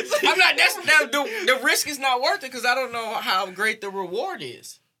 I'm not. The risk is not worth it because I don't know how great the reward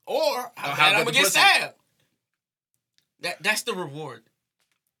is, or how how bad I'm good gonna the get pussy. stabbed. That's the reward.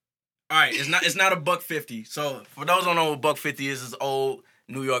 All right, it's not $1.50. So for those who don't know what $1.50 is, it's an old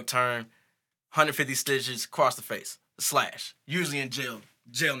New York term. 150 stitches across the face, a slash. Usually in jail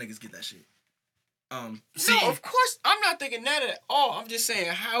niggas get that shit. See, No, of course I'm not thinking that at all. I'm just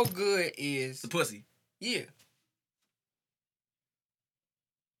saying how good is the pussy. yeah.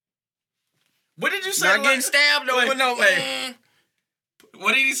 What did you say? Not getting stabbed over Wait, no. wait.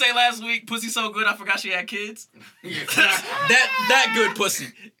 What did he say last week? Pussy so good, I forgot she had kids. that good pussy.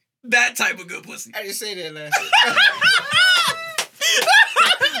 That type of good pussy. I didn't say that last week.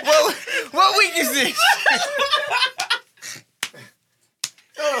 What week is this?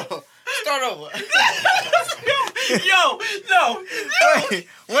 Start over. Yo, no. Wait,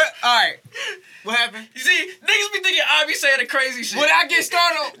 what? All right. What happened? You see, niggas be thinking I be saying the crazy shit. Would I get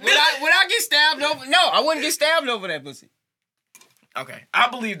started? Would I get stabbed over? No, I wouldn't get stabbed over that pussy. Okay, I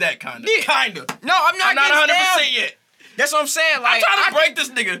believe that kinda. Yeah. Kinda. No, I'm not. I'm not getting 100% stabbed. yet. That's what I'm saying. Like, I'm trying to break this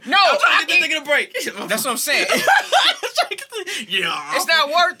nigga. No, I'm trying I to get this nigga to break. That's what I'm saying. Yeah. It's not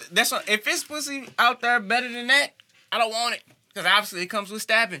worth. That's what, if it's pussy out there better than that, I don't want it because obviously it comes with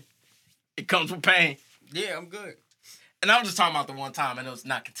stabbing. It comes with pain. Yeah, I'm good. And I was just talking about the one time, and it was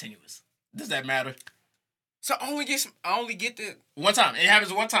not continuous. Does that matter? So I only get the One time. It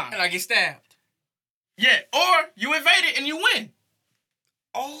happens one time. and I get stabbed. Yeah. Or you evade it and you win.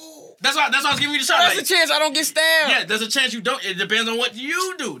 Oh, That's why I was giving you the shot. there's Like, a chance I don't get stabbed. yeah, there's a chance you don't. It depends on what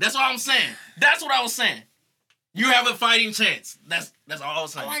you do. That's all I'm saying. That's what I was saying. You have a fighting chance. That's all I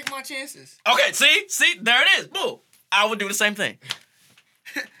was I saying. like my chances. Okay, see, there it is. Boom. I would do the same thing.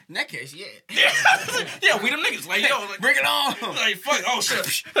 In that case, yeah. Yeah, we them niggas. Like, yo, like, Bring it on. like, fuck, oh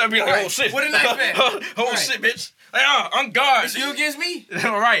shit. I'd be like, Right. oh shit. What a knife at? Oh Right. shit, bitch. Like, on guard. It's you against me.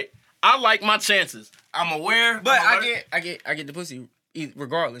 All right. I like my chances. I'm aware. But I'm alert, I get the pussy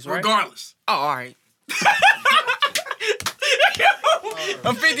regardless, right? regardless. Oh, all right.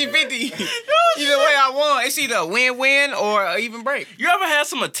 I'm 50-50. Either way I won. It's either a win-win or an even break. You ever had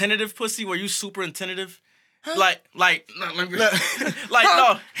some attentive pussy where you super attentive? Like, no, let me, like,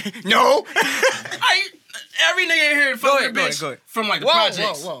 no. No. Every nigga in here fucking a Go ahead, bitch go ahead. from like the Whoa,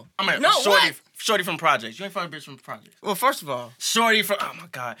 projects. whoa. I mean, No, shorty from projects. You ain't fucking a bitch from the projects. Well, first of all, Shorty from, oh my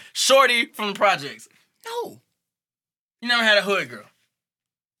God. Shorty from the projects. no. You never had a hood girl.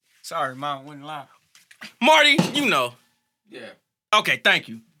 Sorry, Mom, wouldn't lie. Marty, you know. Yeah. Okay, thank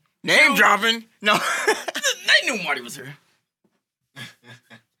you. Name dropping. No. They knew Marty was here.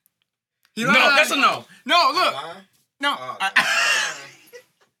 He No, lied. that's a no. No, look. Lying? No.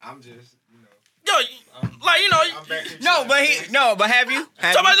 I'm just, Yo, like, you know, I'm back here. But have you?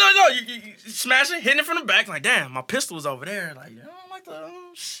 Have somebody, you? no, you smashing, hitting it from the back, like, damn, my pistol was over there. Like, I don't like the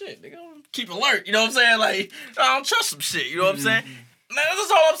shit, nigga. Keep alert, you know what I'm saying? Like, I don't trust some shit, you know what I'm saying?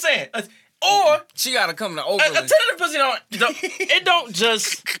 That's all I'm saying. Or She gotta come to a Overland. tentative pussy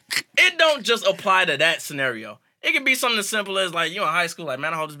it don't just apply to that scenario. It can be something as simple as like you in high school, like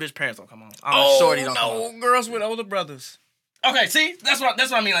man, I hope this bitch parents don't come home. Oh, Shorty don't come home. no, girls with older brothers. Okay, see, that's what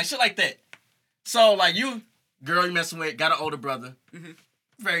I mean, like shit like that. So like you, girl, you messing with, got an older brother,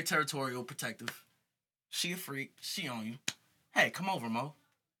 very territorial, protective. She a freak, she on you. Hey, come over, Mo.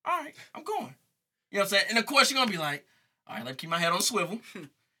 All right, I'm going. You know what I'm saying? And of course you're gonna be like, all right, let me keep my head on a swivel.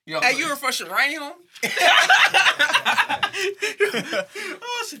 You know, Hey, you were from Shiranium?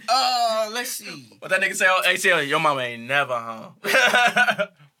 oh, shit. Let's see. What that nigga say? Oh, ACL, your mama ain't never home. I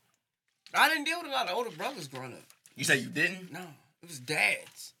didn't deal with a lot of older brothers growing up. You say you didn't? No, it was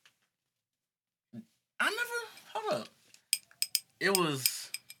dads. Hold up. It was,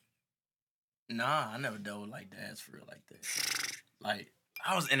 I never dealt with like dads for real like that. Like,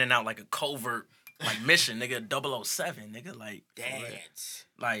 I was in and out like a covert, like mission, nigga, 007, nigga, like. Dads.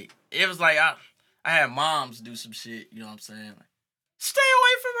 Like, it was like, I had moms do some shit, you know what I'm saying? Like, stay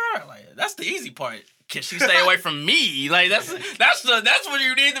away from her. Like, that's the easy part. Can she stay away from me? Like, that's what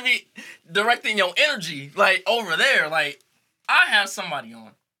you need to be directing your energy. Like, over there. Like, I have somebody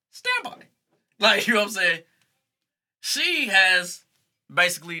on. Stand by. Like, you know what I'm saying? She has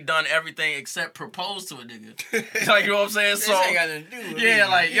basically done everything except propose to a nigga. Like, you know what I'm saying? This So, ain't got nothing to do with yeah,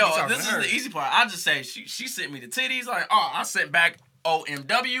 me. like, You yo, talking this to is her. the easy part. I just say she sent me the titties. Like, oh, I sent back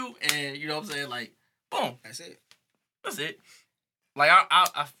OMW, and you know what I'm saying? Like, boom. That's it. That's it. Like,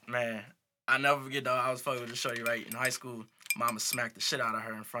 man, I never forget, dog. I was fucking with a shorty, right, in high school. Mama smacked the shit out of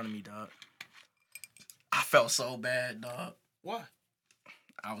her in front of me, dog. I felt so bad, dog. What?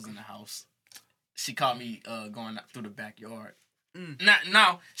 I was in the house. She caught me going through the backyard. Mm.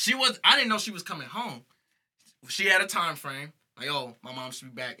 Now, I didn't know she was coming home. She had a time frame. Like, oh, my mom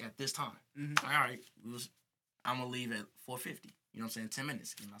should be back at this time. Mm-hmm. All right, I'm going to leave at 4:50. You know what I'm saying? 10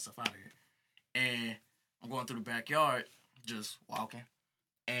 minutes, get myself out of here. And I'm going through the backyard, just walking.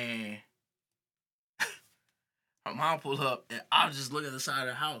 And her mom pulled up, and I was just looking at the side of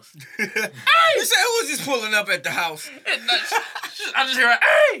the house. You said, who was just pulling up at the house? And I just hear her,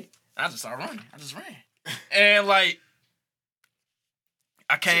 hey! I just started running. I just ran. And, like,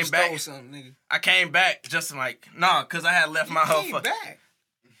 I came back. I came back just like, because I had left my You came fuck. back.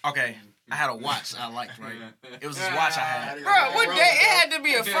 Okay, I had a watch I liked, right? It was this watch I had. Bro, what day? It had to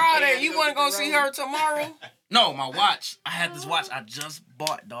be a Friday. You wasn't going to see her tomorrow? No, my watch. I had this watch I just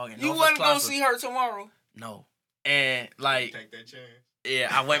bought, dog. You wasn't going to see her tomorrow? No. And, like, Take that chance. yeah,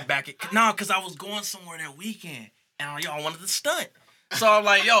 I went back. Because I was going somewhere that weekend. And I'm like, yo, I wanted to stunt. So I'm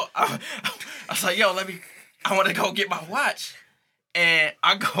like, yo, I was like, yo, I want to go get my watch. And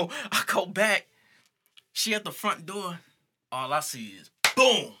I go back. She at the front door. All I see is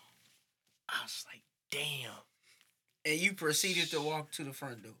boom. I was like, damn. And you proceeded to walk to the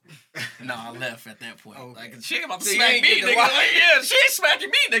front door. No, I left at that point. Okay. Like, she ain't about to So you smack ain't me, get the nigga. watch. Like, yeah, she ain't smacking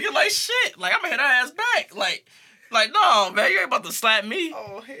me, nigga. Like, shit. Like, I'm gonna hit her ass back. Like, no, man, you ain't about to slap me.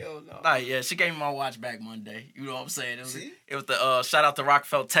 Oh, hell no. Like, yeah, she gave me my watch back Monday. You know what I'm saying? See? It was the shout out to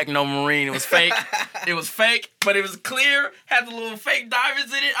Rockefeller Techno Marine. It was fake. It was fake, but it was clear. Had the little fake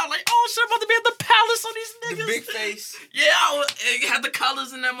diamonds in it. I was like, oh shit, I'm about to be at the palace on these The niggas. big face. Yeah, it had the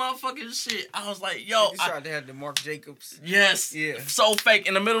colors in that motherfucking shit. I was like, yo, You tried to have the Marc Jacobs. yes, Yeah. so fake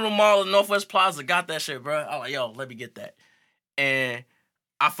in the middle of the mall in Northwest Plaza. Got that shit, bro. I was like, yo, let me get that. And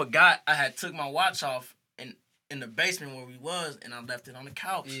I forgot I had took my watch off in the basement where we was, and I left it on the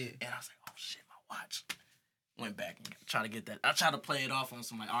couch. Yeah. And I was like, oh shit, my watch. Went back and tried to get that. I tried to play it off on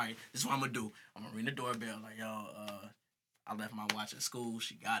some, like, all right, this is what I'm gonna do. I'm gonna ring the doorbell, like, yo, I left my watch at school.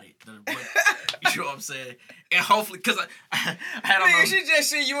 She got it. But, you know what I'm saying? And hopefully, because I had on Nigga, my... she just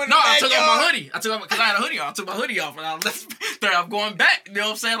see you in the No, I took off my backyard. hoodie. Because I had a hoodie on. I took my hoodie off, and I left there. I'm going back. You know what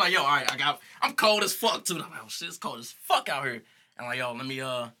I'm saying? Like, yo, all right, I'm cold as fuck, too. I'm like, oh, shit, it's cold as fuck out here. And like, yo, let me,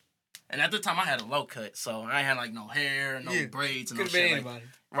 and at the time, I had a low cut, so I ain't had, like, no hair, no braids, and no Could've shit. been Like, anybody.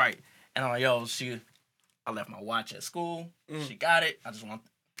 right. And I'm like, yo, I left my watch at school. She got it. I just want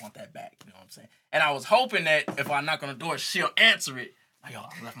that back. You know what I'm saying? And I was hoping that if I knock on the door, she'll answer it. Like, yo,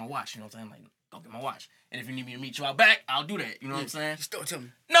 I left my watch. You know what I'm saying? Like, go get my watch. And if you need me to meet you out back, I'll do that. You know what I'm saying? Just don't tell me.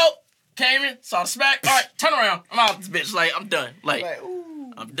 Nope. Came in, saw the smack. All right, turn around. I'm out this bitch. Like, I'm done. Like,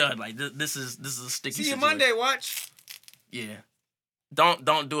 ooh. I'm done. Like, this is a sticky See you situation. Monday, watch. Yeah.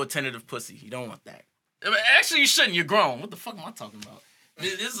 Don't do a tentative pussy. You don't want that. I mean, actually, you shouldn't. You're grown. What the fuck am I talking about?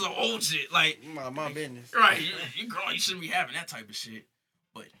 This is some old shit. Like, My business. right, you're grown. You shouldn't be having that type of shit.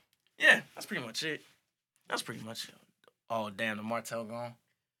 But, yeah, that's pretty much it. That's pretty much it. Oh, damn, the Martell gone.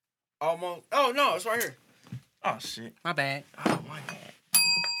 Almost. Oh, no, it's right here. Oh, shit. My bad. Oh, my God.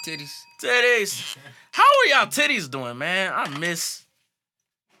 Titties. Titties. How are y'all titties doing, man? I miss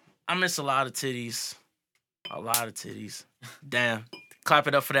a lot of titties. A lot of titties. Damn. Clap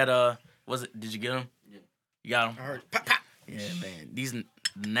it up for that, did you get them? Yeah. You got them? I heard. Pop, pop. Yeah, man. These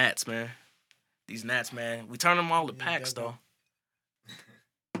gnats, man. These gnats, man. We turn them all to packs, though.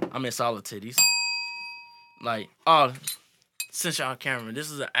 I miss all the titties. Like, oh, since y'all can't remember, this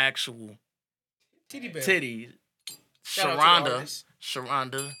is an actual Titty bear. titty. Shout out to the artist.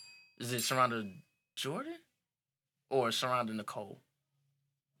 Sharonda. Is it Sharonda Jordan? Or Sharonda Nicole?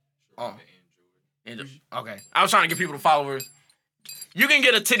 Oh. Okay. I was trying to get people to follow her. You can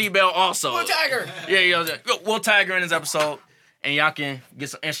get a titty bell also. Will Tiger. Yeah, we'll tag her in this episode. And y'all can get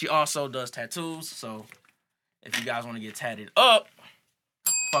some. And she also does tattoos. So if you guys want to get tatted up,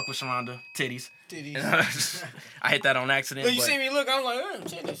 fuck with Sharonda. Titties. Titties. I hit that on accident. When you but see me look, I'm like,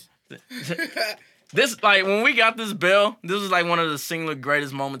 titties. this, like, when we got this bell, this was like one of the singular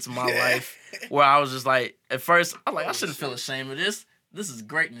greatest moments of my life where I was just like, at first, I'm like, I shouldn't feel ashamed of this. This is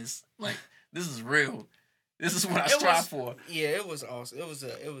greatness. Like, this is real. This is what I It strive was- for. Yeah, it was awesome. It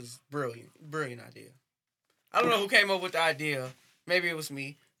was brilliant idea. I don't know who came up with the idea. Maybe it was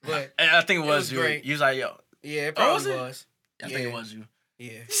me, but And I think it was was you. great. You was like, yo, yeah, it Oh, probably was it? was. I Yeah. think it was you.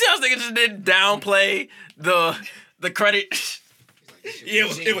 Yeah. You see how this nigga just didn't downplay the credit? Yeah, it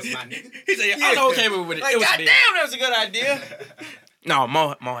was. He said, yeah, I know who came up with it. Like, It was goddamn, me. that was a good idea. No,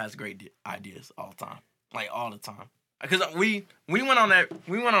 Mo has great ideas all the time, like all the time. Because we went on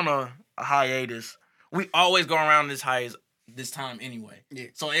a hiatus. We always go around this hiatus this time anyway. Yeah.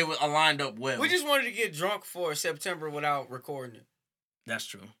 So it was aligned up well. We just wanted to get drunk for September without recording it. That's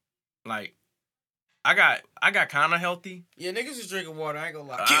true. Like, I got kind of healthy. Yeah, niggas was drinking water. I ain't gonna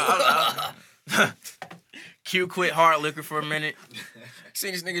lie. Q quit hard liquor for a minute.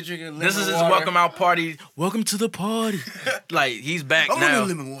 Seen this nigga drinking lemon This is his water. welcome out party. Welcome to the party. Like, he's back I now. want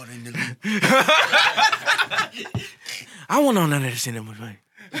lemon water in the lip. I want none of this in them.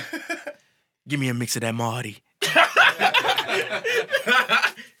 Give me a mix of that Marty.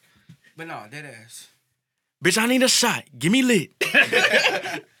 But no, dead ass. Bitch, I need a shot. Give me lit.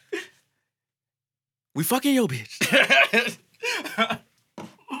 We fucking your bitch.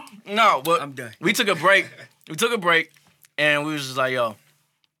 No, but I'm done. we took a break. We took a break, and we was just like, yo,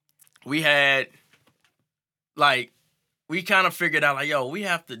 we had, like, we kind of figured out, like, yo, we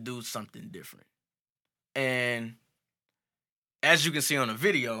have to do something different. And as you can see on the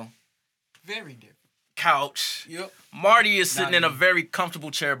video, Very different. couch, Yep. Marty is sitting Not in a me. very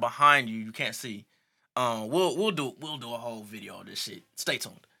comfortable chair behind you. You can't see. We'll do a whole video of this shit. Stay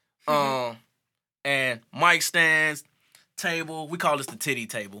tuned. And mic stands, table. We call this the titty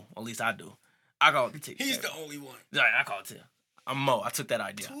table. At least I do. I call it the titty He's table. the only one. Right, I call it titty. I'm Mo. I took that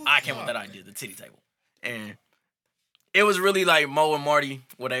idea. I came up with that idea, the titty table. And it was really like Mo and Marty,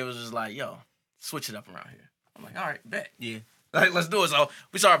 where they was just like, yo, switch it up around here. I'm like, all right, bet. Yeah. Like, let's do it. So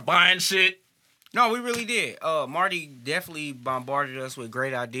we started buying shit. No, we really did. Marty definitely bombarded us with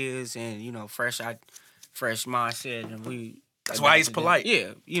great ideas and, you know, fresh mindset, and we. That's why he's polite.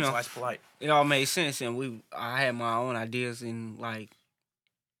 Yeah, you That's know, why it's polite. it all made sense, and I had my own ideas, and like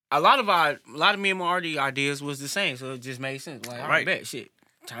a lot of me and Marty ideas was the same, so it just made sense. Like, all right, Right. bet, shit,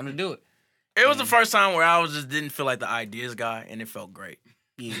 time to do it. It was the first time where I didn't feel like the ideas guy, and it felt great.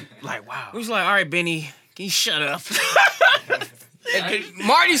 Yeah, Like, wow. it was like, all right, Benny, can you shut up? And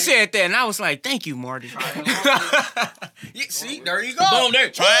Marty said that, and I was like, thank you, Marty. Yeah, see, there you go. Boom, there.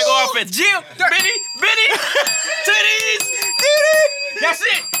 Triangle offense. Jim, Benny, titties. That's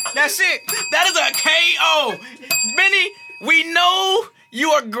it. That's it. That is a KO. Benny, we know you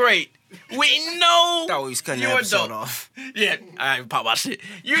are great. We know Thought we was cutting you the are episode dope. off. Yeah, I pop my shit.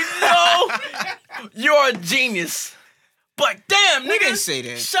 You know you're a genius. But damn, We nigga, didn't say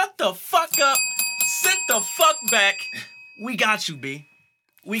that. shut the fuck up. Sit the fuck back. We got you, B.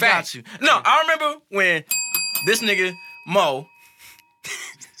 We Fact. got you. No, I remember when this nigga, Mo,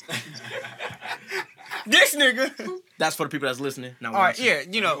 This nigga. that's for the people that's listening. Not All right, watching. yeah,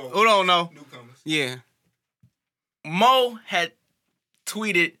 you know, who don't know? Newcomers. Yeah. Mo had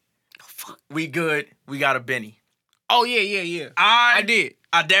tweeted, we good, we got a Benny. Oh yeah. I I did.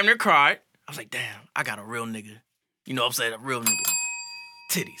 I damn near cried. I was like, damn, I got a real nigga. You know what I'm saying? A real nigga.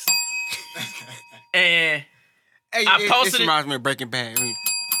 Titties. And Hey, I posted this it. reminds me of Breaking Bad.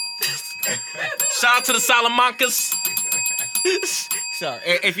 shout out to the Salamancas. Sorry,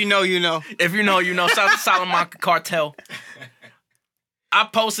 if you know, you know. If you know, you know. Shout out to Salamanca Cartel. I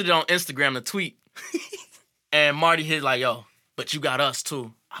posted it on Instagram, the tweet. And Marty hit like, yo, but you got us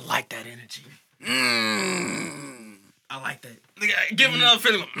too. I like that energy. I like that. Nigga, give him another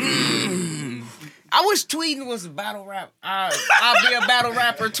feeling. I wish tweeting was a battle rap. I'll be a battle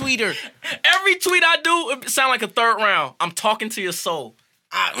rapper tweeter. Every tweet I do, it sound like a third round. I'm talking to your soul.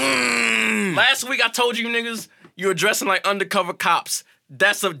 Last week I told you niggas you were dressing like undercover cops.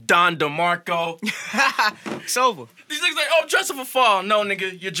 That's a Don DeMarco. It's over. These niggas like, oh, I'm dressing for fall. No,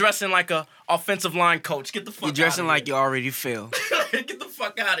 nigga, you're dressing like a offensive line coach. Get the fuck You're dressing outta like you already failed. here. Get the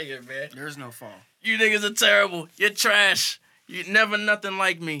fuck out of here, man. There's no fall. You niggas are terrible. You're trash. You never nothing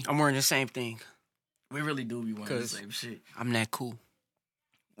like me. I'm wearing the same thing. We really do be wearing the 'Cause- same shit. I'm that cool.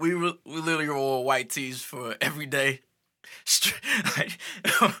 We literally wore white tees for every day. Like,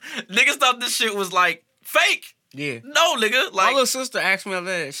 niggas thought this shit was like fake. Yeah. No, nigga. My Like, little sister asked me the other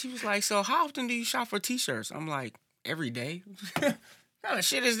day. She was like, "So how often do you shop for t-shirts?" I'm like, "Every day." What kind of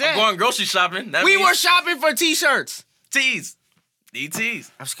shit is that? going grocery shopping. That We means were shopping for t-shirts. tees. Need tees.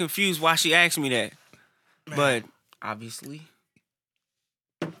 I was confused why she asked me that, but obviously,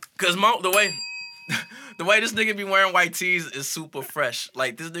 Cause Mo, the way this nigga be wearing white tees is super fresh.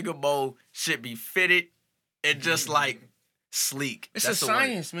 Like this nigga Mo shit be fitted and just like sleek. it's That's a the word.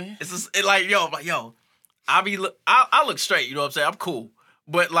 science, man. It's just, like yo, I'm like yo. I look straight, you know what I'm saying? I'm cool.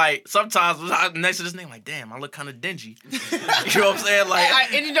 But like sometimes I'm next to this nigga, like, damn, I look kind of dingy. You know what I'm saying?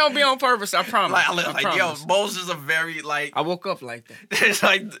 Like, and it don't be on purpose. I promise. like I look like, yo, promise. Moses is a very like. I woke up like that. It's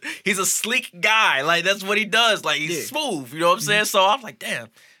like he's a sleek guy. Like that's what he does. Like he's smooth. You know what I'm saying? So I'm like, damn,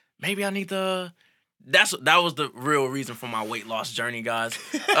 maybe I need to. That was the real reason for my weight loss journey, guys.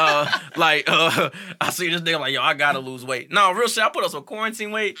 I see this nigga like, yo, I gotta lose weight. No, real shit. I put on some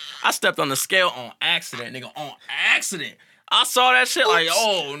quarantine weight. I stepped on the scale on accident, nigga. On accident. I saw that shit like,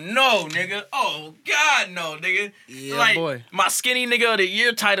 oh no, nigga. Oh God, no, nigga. Yeah, like, boy. My skinny nigga of the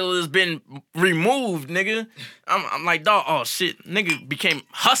year title has been removed, nigga. I'm like, dog. Oh shit, nigga became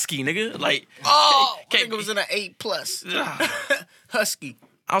husky, nigga. Like, Oh, I can't think it was in an 8+. Ugh. Husky.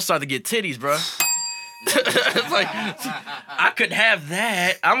 I'll start to get titties, bro. It's like I could have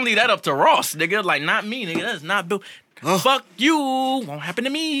that. I'm gonna leave that up to Ross, nigga. Like not me, nigga. That's not Bill. Fuck you. Won't happen to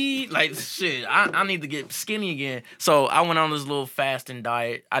me. Like shit. I need to get skinny again. So I went on this little fasting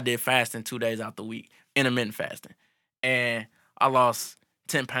diet. I did fasting 2 days out the week, intermittent fasting, and I lost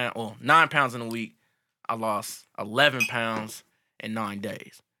 10 pounds. Well, 9 pounds in a week. I lost 11 pounds in 9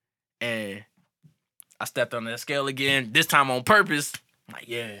 days, and I stepped on that scale again. This time on purpose. I'm like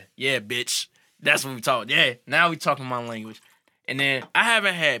yeah, bitch. That's what we talk. Yeah, now we talking my language. And then I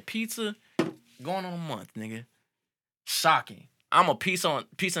haven't had pizza going on a month, nigga. Shocking. I'm a pizza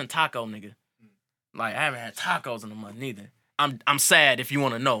and taco nigga. Like I haven't had tacos in a month neither. I'm sad if you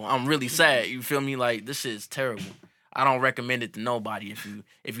want to know. I'm really sad. You feel me? Like this shit is terrible. I don't recommend it to nobody if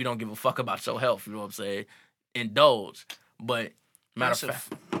you don't give a fuck about your health. You know what I'm saying? Indulge. But matter of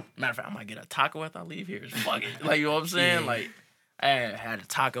fact, I might get a taco after I leave here. Fuck it. Like you know what I'm saying? Yeah. Like. I had a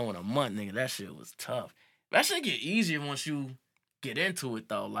taco in a month, nigga. That shit was tough. That shit get easier once you get into it,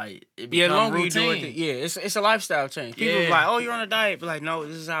 though. Like, it Yeah, the becomes longer routine. you do it, it's a lifestyle change. People be like, oh, you're on a diet. But like, no,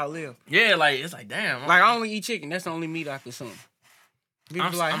 this is how I live. Yeah, like, it's like, damn. Like, I only eat chicken. That's the only meat I consume. People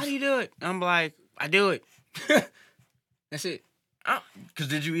be like, how do you do it? I'm like, I do it. That's it. Because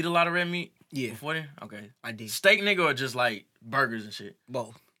did you eat a lot of red meat Yeah, before then? Okay. I did. Steak, nigga, or just, like, burgers and shit?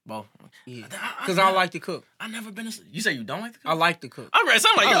 Both. Both. Yeah. Because I like to cook. I never been a... You say you don't like to cook? I like to cook. I'm ready.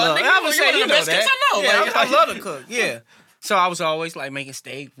 Sound like, yo, nigga, I would you say one of you the know best that. cooks I know. Yeah, Like, I love to cook. Yeah. So I was always like making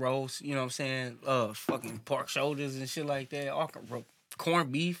steak, roast, you know what I'm saying? Fucking pork shoulders and shit like that. All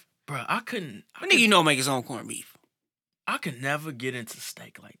corned beef. Bro, I couldn't... Nigga, you know make his own corned beef. I could never get into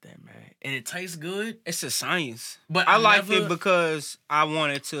steak like that, man. And it tastes good. It's a science. But I liked it because I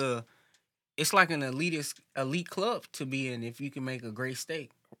wanted to... It's like an elite club to be in if you can make a great steak.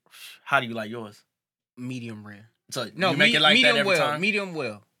 How do you like yours? Medium rare. So No, you make it like medium that every well. time? Medium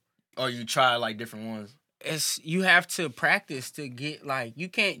well. Or you try like different ones? You have to practice to get like you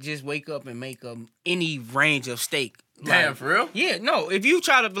can't just wake up and make any range of steak. Damn, Like, for real? yeah, no. If you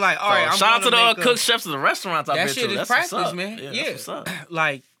try to be like, all right, I'm shout out to the gonna make cook chefs of the restaurants I've that been shit to. is That's practice, what's up. man. Yeah, that's what's up.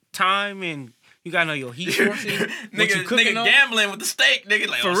 like time and you gotta know your heat sources. what you cooking nigga on. gambling with the steak, nigga.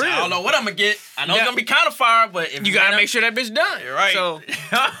 Like, For oh, shit, I real. don't know what I'm gonna get. I know You it's gonna be kind of fire, but if You gotta make sure that bitch done. right. So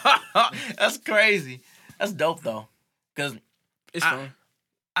That's crazy. That's dope though, cause it's fun.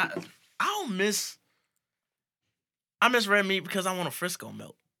 I don't miss. I miss red meat because I want a Frisco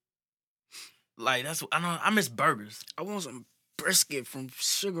melt. Like that's I know. I miss burgers. I want some brisket from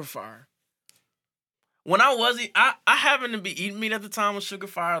Sugar Fire. When I was I happened to be eating meat at the time when Sugar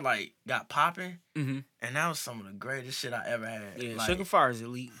Fire like got popping, Mm-hmm. and that was some of the greatest shit I ever had. Yeah, like, Sugar Fire is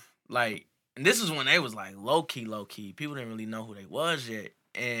elite. Like, and this is when they was like low key. People didn't really know who they was yet,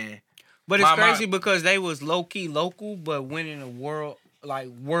 and But it's My- crazy because they was low key local, but winning a world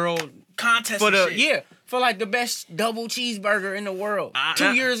contest for and the shit. for like the best double cheeseburger in the world.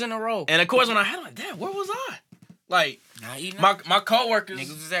 2 years in a row. And of course, when I had it, like, damn, where was I? Like, Not eating my coworkers, niggas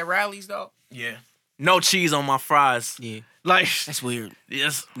was at rallies though. yeah, no cheese on my fries. Yeah, Like, that's weird.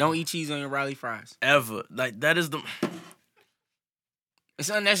 yes, Don't eat cheese on your rally fries. ever. Like that is the. It's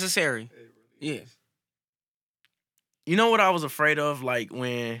unnecessary. Yeah. You know what I was afraid of? Like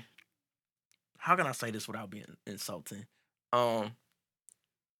when, how can I say this without being insulting?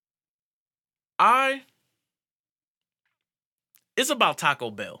 It's about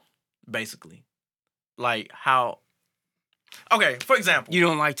Taco Bell, basically. Like how, okay, for example. You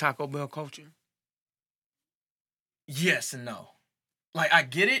don't like Taco Bell culture? Yes and no. Like I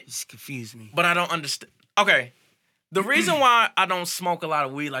get it, It's confused me. but I don't understand. Okay, the reason why I don't smoke a lot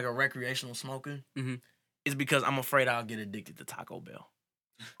of weed, like a recreational smoker, Mhm. is because I'm afraid I'll get addicted to Taco Bell.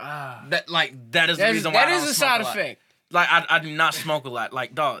 Ah, That is the reason why I that don't is a smoke side lot. effect. Like I do not smoke a lot.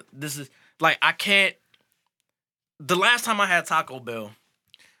 Like dog, this is like I can't. The last time I had Taco Bell,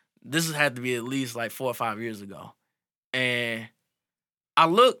 this has had to be at least like 4 or 5 years ago, and I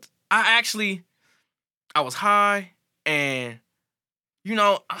looked. I was high, and you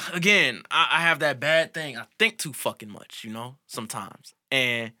know, again, I have that bad thing. I think too fucking much, you know, sometimes.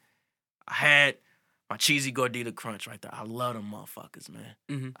 And I had my cheesy gordita crunch right there. I love them motherfuckers,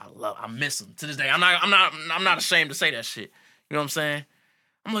 man. I miss them to this day. I'm not ashamed to say that shit. You know what I'm saying?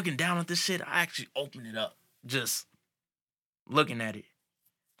 I'm looking down at this shit. I actually opened it up, just looking at it.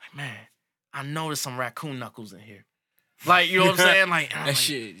 Like, man, I know there's some raccoon knuckles in here. Like, you know what I'm saying? Like, That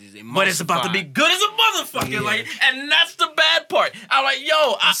shit is but it's about to be good as a motherfucker. Yeah. Like, and that's the bad part. I'm like,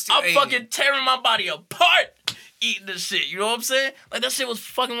 yo, I'm fucking tearing my body apart eating this shit. You know what I'm saying? Like, that shit was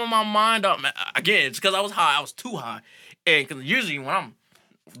fucking with my mind up, man. Again, it's because I was high. I was too high. And because usually when I'm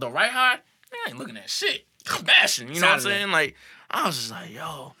the right high, I ain't looking at shit. I'm bashing. You know what I'm saying? Like, I was just like,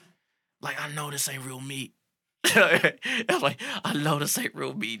 yo, like, I know this ain't real meat. I'm like, I know this ain't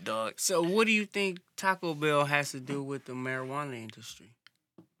real meat, dog. So what do you think Taco Bell has to do with the marijuana industry?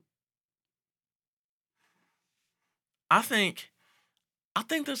 I think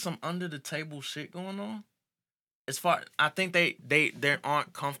there's some under the table shit going on. As far, I think they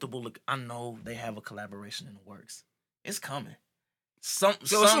aren't comfortable. Look, I know they have a collaboration in the works. It's coming.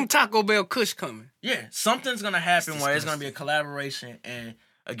 Some Taco Bell kush coming. yeah, something's gonna happen where it's gonna be a collaboration, and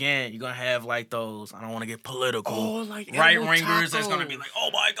again, you're gonna have like those. I don't want to get political. Like right edible wingers that's tacos. gonna be like, oh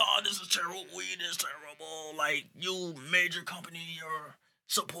my god, this is terrible. Weed is terrible. Like, you major company, you're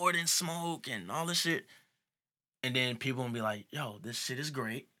supporting smoke and all this shit. And then people gonna be like, yo, this shit is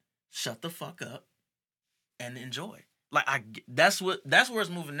great. Shut the fuck up and enjoy. Like, that's where it's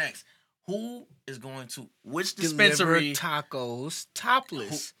moving next. Who is going to which dispensary? Deliver tacos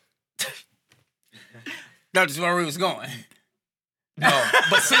topless. That's where we was going. No,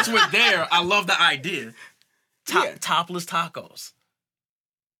 but since we're there, I love the idea. Yeah. Topless tacos.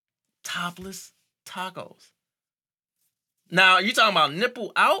 Topless tacos. Now, you talking about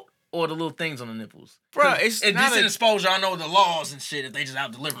nipple out or the little things on the nipples? Bruh, it's If not decent a- exposure, I know the laws and shit if they just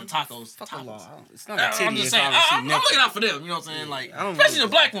out delivering tacos. Fuck the Tacos. law. It's not a I'm titty. just It's saying, obviously I'm nipple. looking out for them, you know what I'm saying? Like, I don't especially know.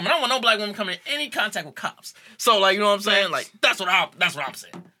 the black woman. I don't want no black woman coming in any contact with cops. So, like, you know what I'm saying? Like, that's what I'm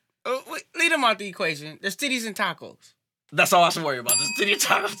saying. Wait, leave them out the equation. There's titties and tacos. That's all I should worry about. Just titty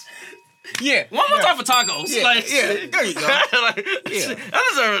tacos. Yeah. One more time for tacos. Yeah, Like, yeah, there you go. Like, Yeah. I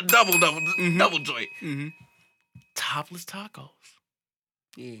deserve a double joint. Mm-hmm. Topless tacos.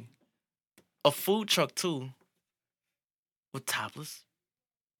 Yeah. A food truck too, with topless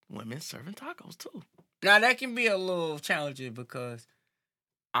women serving tacos too. Now that can be a little challenging because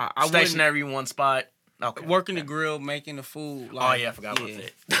I wouldn't- Stationary one spot. Okay. working the grill, making the food. Oh Like, yeah, I forgot about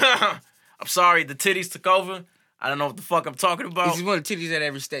that. I'm sorry, the titties took over. I don't know what the fuck I'm talking about. It's just one of the titties at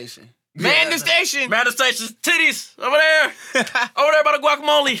every station. Yeah, Man the station. Man the station's titties over there. Over there by the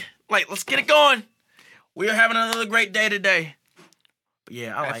guacamole. Like, let's get it going. We are having another great day today. But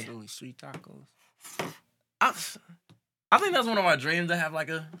yeah, I like. Absolutely sweet tacos. I think that's one of my dreams to have like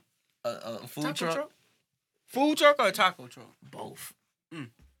a food Taco truck. Food truck or a taco truck? Both. Mm.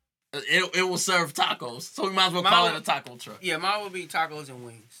 It will serve tacos, so we might as well call it a taco truck. Yeah, mine would be tacos and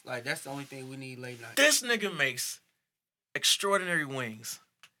wings. Like that's the only thing we need late night. This nigga makes extraordinary wings.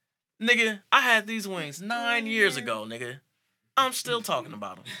 Nigga, I had these wings 9 years ago, nigga. I'm still talking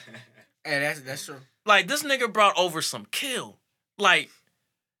about them. Hey, that's true. Like, this nigga brought over some kill. Like,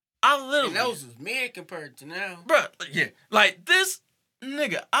 I literally... And those was mid compared to now. Bruh, yeah. Like, this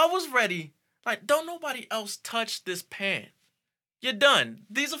nigga, I was ready. Like, don't nobody else touch this pan. You're done.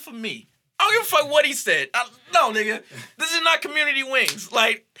 These are for me. I don't give a fuck what he said. No, nigga. This is not community wings.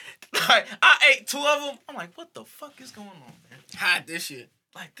 Like, I ate 2 of them. I'm like, what the fuck is going on, man? Hide this shit.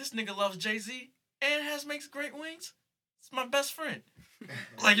 Like, this nigga loves Jay-Z and makes great wings. It's my best friend.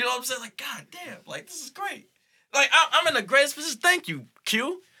 Like, you know what I'm saying? Like, god damn. Like, this is great. Like, I'm in the greatest position. Thank you,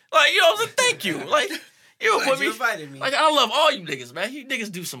 Q. Like, you know what I'm saying? Thank you. Like, you put me... invited me. Like, I love all you niggas, man. You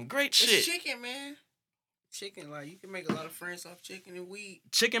niggas do some great shit. It's chicken, man. Chicken, like you can make a lot of friends off chicken and weed.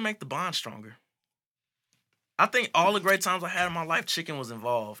 Chicken make the bond stronger. I think all the great times I had in my life, chicken was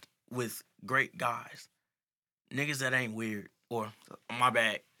involved with great guys. Niggas that ain't weird. Or, my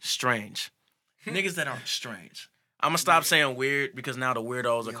bad, strange. Niggas that aren't strange. I'm gonna stop saying weird because now the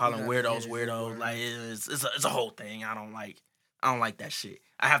weirdos are calling weirdos weirdos. Like, it's a whole thing. I don't like that shit.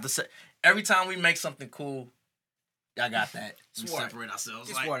 I have to say, every time we make something cool, I got that. We separate ourselves.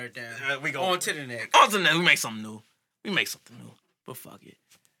 Just water it down. We go On to the next. On to the next. We make something new. But fuck it.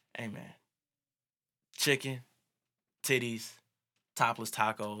 Hey, man. Chicken, titties, topless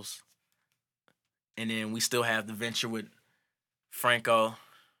tacos. And then we still have the venture with Franco,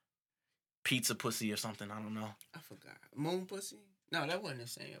 pizza pussy or something. I don't know. I forgot. Moon pussy? No, that wasn't the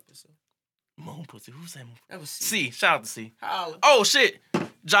same episode. Moon pussy. Who said moon? That was C. Shout out to C. Holla. Oh, shit.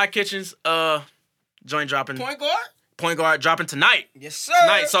 Jai Kitchens. Joint dropping. Point guard? Guard dropping tonight. Yes, sir.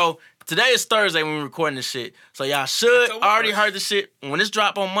 Tonight. So today is Thursday when we're recording this shit. So y'all should October already 1st. heard the shit. When this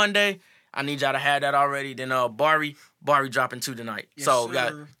drop on Monday, I need y'all to have that already. Then Barry dropping 2 tonight. Yes, so we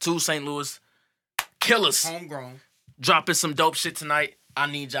got sir. 2 St. Louis killers Homegrown. dropping some dope shit tonight. I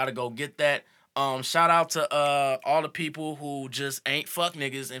need y'all to go get that. Shout out to all the people who just ain't fuck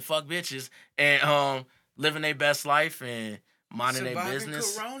niggas and fuck bitches and living their best life and minding their Surviving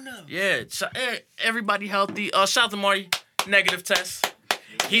business. Corona. Yeah, everybody healthy. Shout out to Marty, negative test.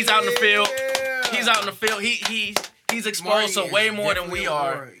 He's out in the field. He's out in the field. He's exposed Marty to way is more than we definitely a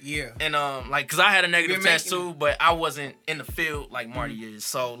are. warrior. Yeah. And like, cause I had a negative Been test making- too, but I wasn't in the field like Marty is.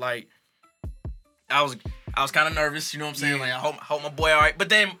 So like, I was kind of nervous. You know what I'm saying? Yeah. Like, I hope my boy all right. But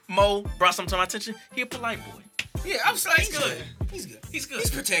then Mo brought something to my attention. He a polite boy. Yeah, I'm saying He's good. He's good. He's good.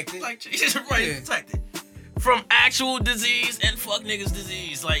 He's protected. Like, he's right, Yeah. protected from actual disease and fuck niggas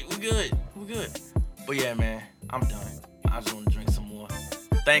disease. Like, we good. But yeah, man, I'm done. I just want to drink some more.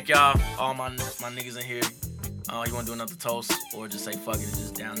 Thank y'all, all my niggas in here. You want to do another toast or just say fuck it and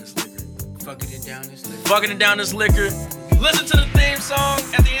just down this liquor? Fucking it down this list. Fucking it down this liquor. Listen to the theme song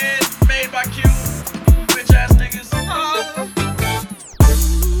at the end, made by Q. Bitch ass niggas.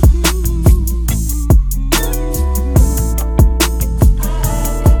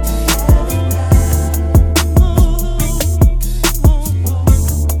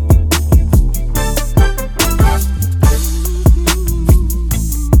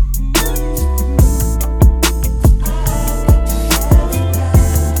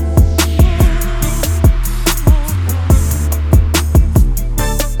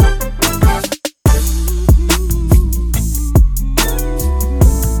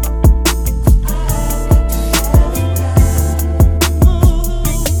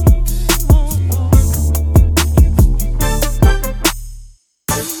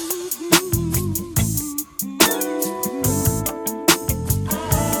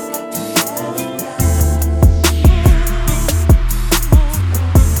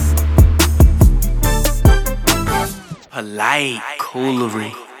 Polite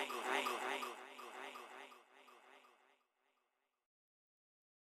coolery.